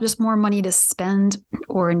they have just more money to spend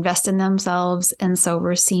or invest in themselves. And so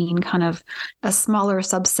we're seeing kind of a smaller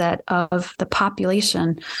subset of the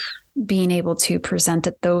population being able to present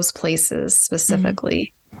at those places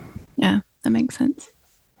specifically. Yeah, that makes sense.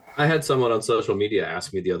 I had someone on social media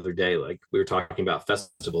ask me the other day, like we were talking about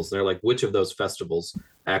festivals, and they're like, which of those festivals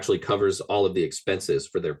actually covers all of the expenses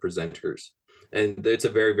for their presenters? And it's a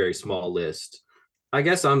very, very small list. I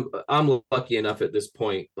guess I'm lucky enough at this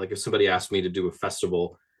point, like if somebody asked me to do a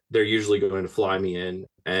festival, they're usually going to fly me in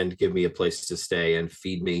and give me a place to stay and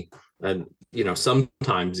feed me. And,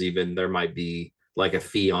 sometimes even there might be like a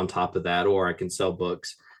fee on top of that, or I can sell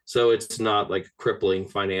books. So it's not like crippling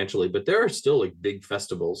financially, but there are still like big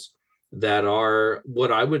festivals that are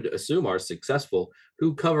what I would assume are successful,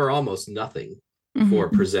 who cover almost nothing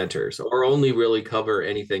for presenters, or only really cover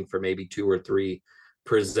anything for maybe 2 or 3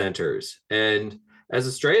 presenters. And as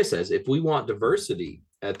Astrea says, if we want diversity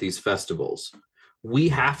at these festivals, we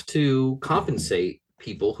have to compensate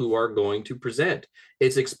people who are going to present.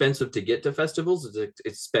 It's expensive to get to festivals. It's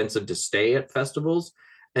expensive to stay at festivals.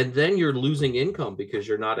 And then you're losing income because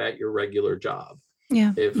you're not at your regular job.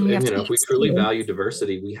 Yeah. If we truly value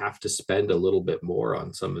diversity, we have to spend a little bit more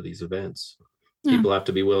on some of these events. Yeah. People have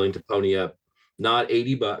to be willing to pony up, not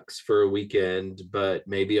 $80 for a weekend, but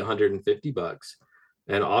maybe $150.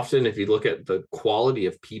 And often if you look at the quality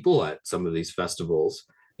of people at some of these festivals,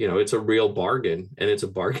 it's a real bargain, and it's a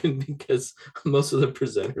bargain because most of the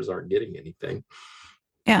presenters aren't getting anything.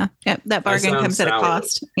 Yeah. That bargain comes at a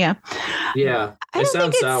cost. Yeah. Yeah. I don't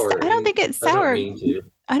think it's sour. I don't think it's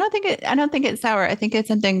sour. I think it's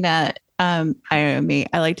something that I know me.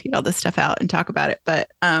 I like to get all this stuff out and talk about it, but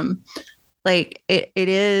like it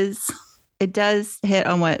does hit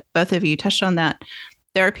on what both of you touched on, that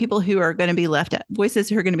there are people who are going to be voices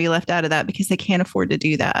who are going to be left out of that because they can't afford to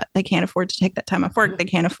do that. They can't afford to take that time off work. They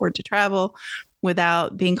can't afford to travel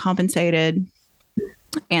without being compensated.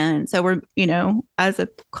 And so we're, as a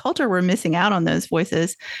culture, we're missing out on those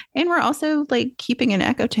voices. And we're also like keeping an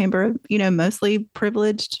echo chamber of, mostly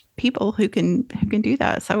privileged people who can do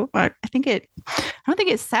that. So I don't think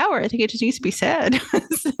it's sour. I think it just needs to be said.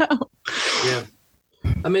 Yeah.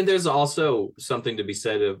 I mean, there's also something to be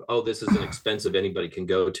said of, this isn't expensive. Anybody can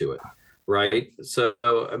go to it. Right. So,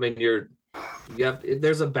 I mean,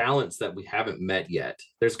 there's a balance that we haven't met yet.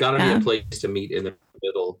 There's got to be a place to meet in the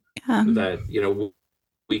middle that,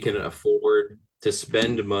 we can afford to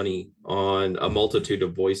spend money on a multitude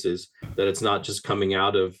of voices, that it's not just coming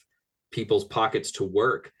out of people's pockets to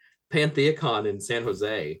work. Pantheacon in San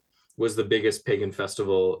Jose was the biggest pagan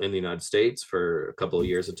festival in the United States for a couple of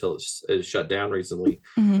years until it shut down recently.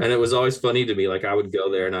 Mm-hmm. And it was always funny to me. Like I would go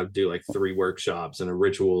there and I'd do like 3 workshops and a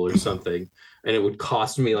ritual or something. And it would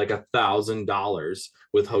cost me like $1,000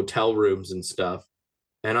 with hotel rooms and stuff.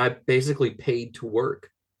 And I basically paid to work.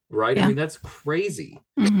 Right. Yeah. I mean, that's crazy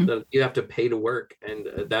that you have to pay to work. And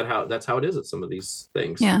that's how it is at some of these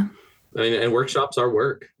things. Yeah. I mean, and workshops are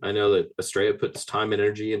work. I know that Astrea puts time and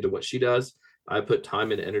energy into what she does. I put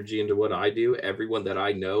time and energy into what I do. Everyone that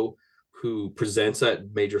I know who presents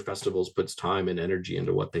at major festivals puts time and energy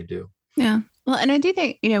into what they do. Yeah. Well, and I do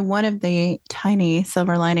think, one of the tiny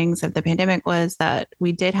silver linings of the pandemic was that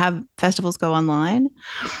we did have festivals go online.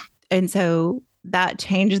 And so that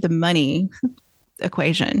changed the money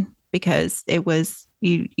equation, because it was,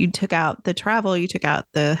 you took out the travel, you took out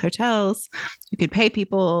the hotels, you could pay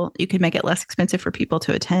people, you could make it less expensive for people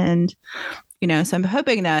to attend, so I'm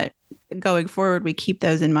hoping that going forward, we keep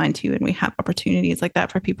those in mind too. And we have opportunities like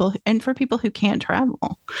that for people, and for people who can't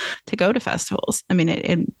travel to go to festivals. I mean,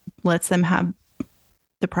 it lets them have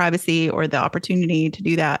the privacy or the opportunity to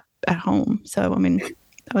do that at home. So, I mean,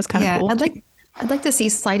 that was kind of cool. I'd like to see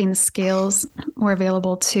sliding scales more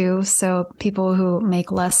available too. So people who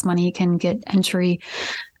make less money can get entry,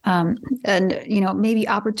 and, maybe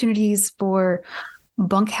opportunities for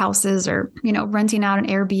bunk houses, or, renting out an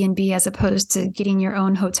Airbnb as opposed to getting your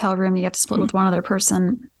own hotel room. You have to split with one other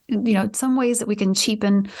person. Some ways that we can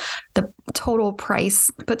cheapen the total price,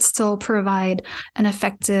 but still provide an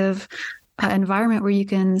effective environment where you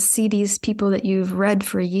can see these people that you've read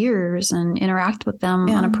for years and interact with them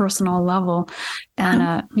on a personal level.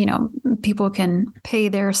 And, people can pay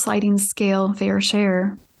their sliding scale fair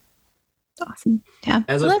share. Awesome. Yeah.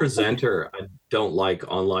 As a presenter, I don't like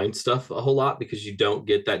online stuff a whole lot, because you don't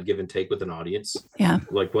get that give and take with an audience. Yeah.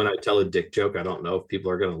 Like when I tell a dick joke, I don't know if people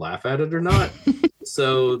are going to laugh at it or not.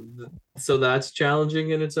 So that's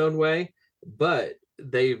challenging in its own way, but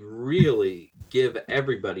they really give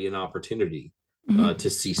everybody an opportunity to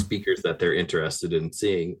see speakers that they're interested in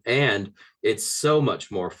seeing. And it's so much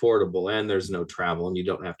more affordable, and there's no travel, and you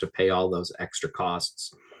don't have to pay all those extra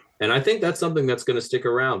costs. And I think that's something that's going to stick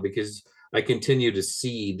around, because I continue to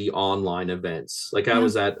see the online events. Like I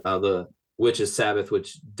was at the Witches Sabbath,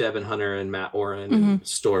 which Devin Hunter and Matt Oren and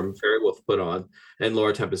Storm Fairwolf put on, and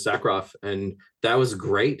Laura Tempest Sakroff. And that was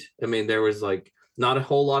great. I mean, there was like not a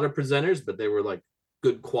whole lot of presenters, but they were like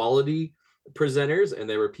good quality presenters, and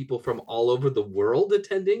there were people from all over the world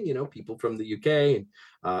attending, people from the UK and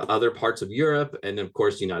other parts of Europe, and of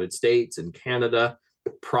course, United States and Canada.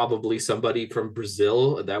 Probably somebody from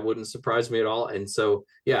Brazil. That wouldn't surprise me at all. And so,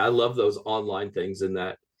 I love those online things, in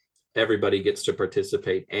that everybody gets to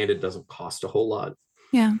participate and it doesn't cost a whole lot.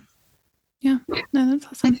 Yeah. Yeah. No, that's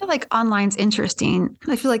awesome. I feel like online's interesting.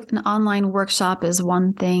 I feel like an online workshop is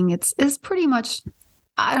one thing. It's pretty much,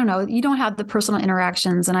 I don't know, you don't have the personal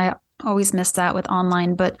interactions, and I always miss that with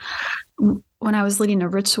online. But when I was leading a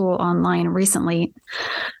ritual online recently,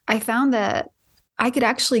 I found that I could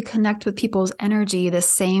actually connect with people's energy the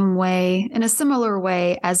same way, in a similar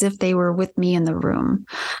way, as if they were with me in the room.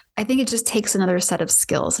 I think it just takes another set of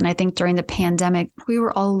skills. And I think during the pandemic, we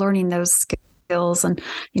were all learning those skills, and,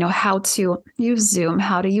 how to use Zoom,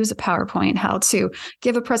 how to use a PowerPoint, how to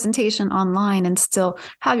give a presentation online and still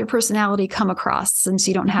have your personality come across, since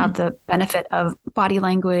you don't have the benefit of body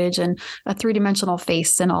language and a three-dimensional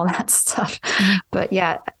face and all that stuff. But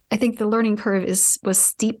I think the learning curve was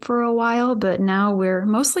steep for a while, but now we're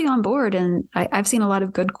mostly on board, and I've seen a lot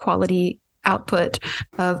of good quality output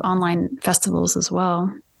of online festivals as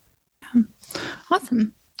well.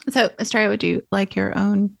 Awesome. So, Astrea, would you like your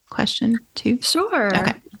own question too? Sure.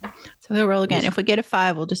 Okay. So we'll roll again. If we get a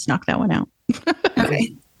 5, we'll just knock that one out.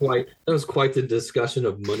 Okay. That was quite the discussion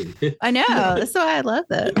of money. I know. That's why I love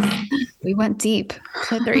this. We went deep.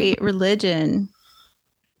 So 3, religion.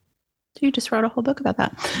 You just wrote a whole book about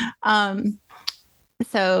that.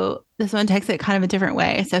 So this one takes it kind of a different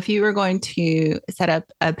way. So if you were going to set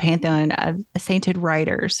up a pantheon of sainted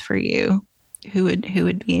writers for you, who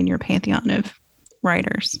would be in your pantheon of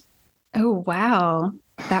writers? Oh, wow.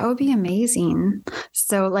 That would be amazing.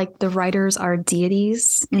 So like the writers are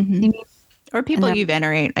deities, or people you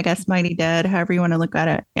venerate, I guess, mighty dead, however you want to look at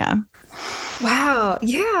it. Yeah. Wow.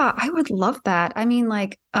 Yeah, I would love that. I mean,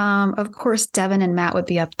 like, of course, Devin and Matt would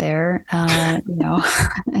be up there,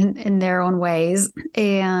 in their own ways.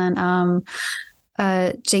 And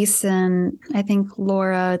Jason, I think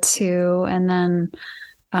Laura too. And then,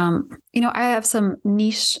 I have some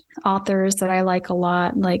niche authors that I like a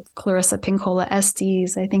lot, like Clarissa Pinkola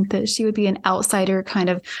Estes. I think that she would be an outsider kind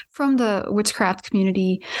of from the witchcraft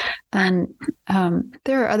community. And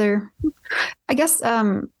there are other, I guess,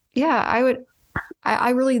 I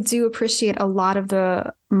really do appreciate a lot of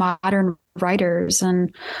the modern writers.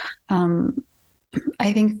 And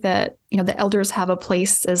I think that, the elders have a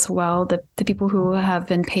place as well. The people who have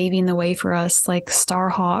been paving the way for us, like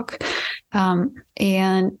Starhawk,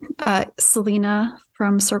 and Selena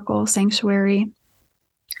from Circle Sanctuary.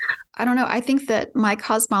 I don't know. I think that my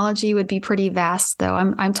cosmology would be pretty vast, though.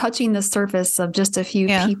 I'm touching the surface of just a few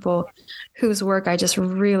people whose work I just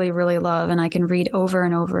really, really love, and I can read over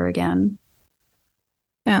and over again.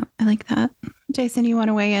 Yeah, I like that. Jason, you want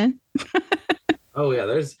to weigh in? Oh yeah,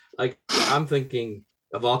 there's like, I'm thinking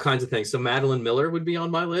of all kinds of things. So Madeline Miller would be on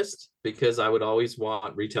my list because I would always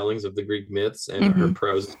want retellings of the Greek myths, and her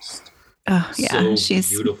prose is just so she's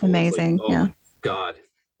beautiful. amazing. Like, my God.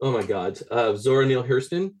 Oh my God. Zora Neale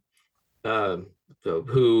Hurston,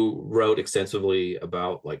 who wrote extensively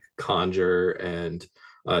about like conjure and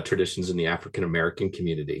traditions in the African American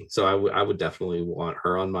community. So I would definitely want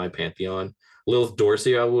her on my pantheon. Lilith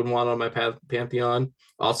Dorsey I would want on my pantheon,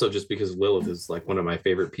 also just because Lilith is like one of my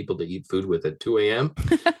favorite people to eat food with at 2 a.m.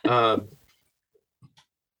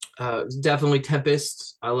 Definitely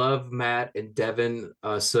Tempest. I love Matt and Devin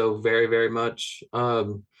so very, very much.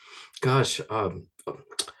 Ivo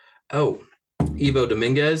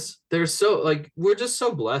Dominguez. There's so like, we're just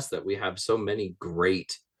so blessed that we have so many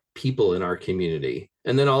great people in our community.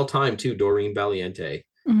 And then all time too, Doreen Valiente,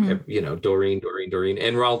 Doreen,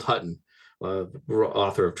 and Ronald Hutton,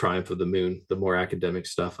 author of Triumph of the Moon, the more academic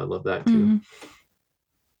stuff. I love that too.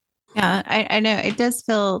 Yeah, I know it does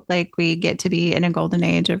feel like we get to be in a golden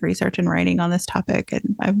age of research and writing on this topic.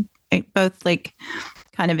 And I'm both like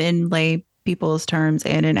kind of in lay people's terms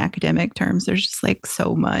and in academic terms. There's just like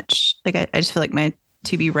so much. Like I just feel like my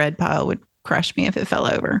to be read pile would crush me if it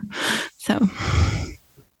fell over. So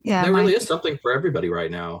yeah, there really is something for everybody right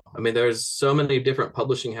now. I mean, there's so many different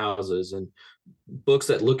publishing houses and books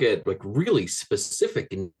that look at like really specific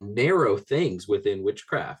and narrow things within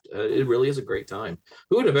witchcraft. It really is a great time.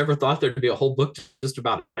 Who would have ever thought there'd be a whole book just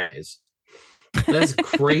about eyes? That's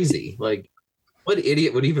crazy. Like, what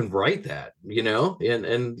idiot would even write that,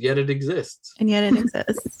 and yet it exists.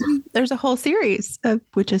 There's a whole series of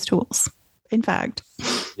witches' tools, in fact.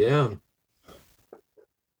 Yeah.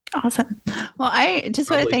 Awesome. Well, I just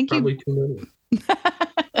want to thank you. Probably too many.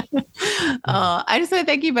 I just want to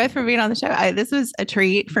thank you both for being on the show. This was a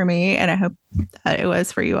treat for me, and I hope that it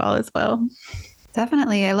was for you all as well.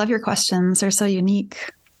 Definitely. I love your questions. They're so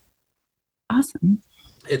unique. Awesome.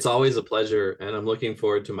 It's always a pleasure, and I'm looking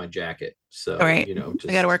forward to my jacket. So, all right. I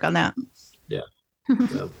got to work on that. Yeah.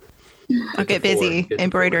 I'll get busy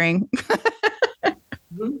embroidering.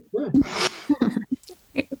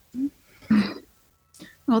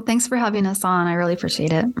 Well, thanks for having us on. I really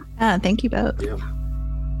appreciate it. Thank you both. Yeah.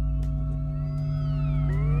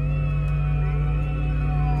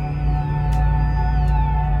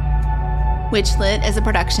 Witchlit is a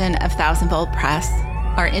production of Thousand Volt Press.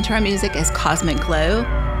 Our intro music is Cosmic Glow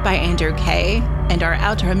by Andrew Kay, and our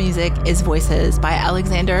outro music is Voices by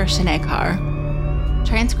Alexander Shanekar.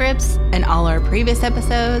 Transcripts and all our previous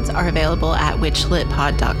episodes are available at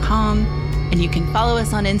witchlitpod.com, and you can follow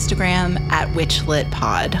us on Instagram at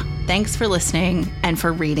witchlitpod. Thanks for listening and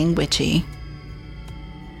for reading witchy.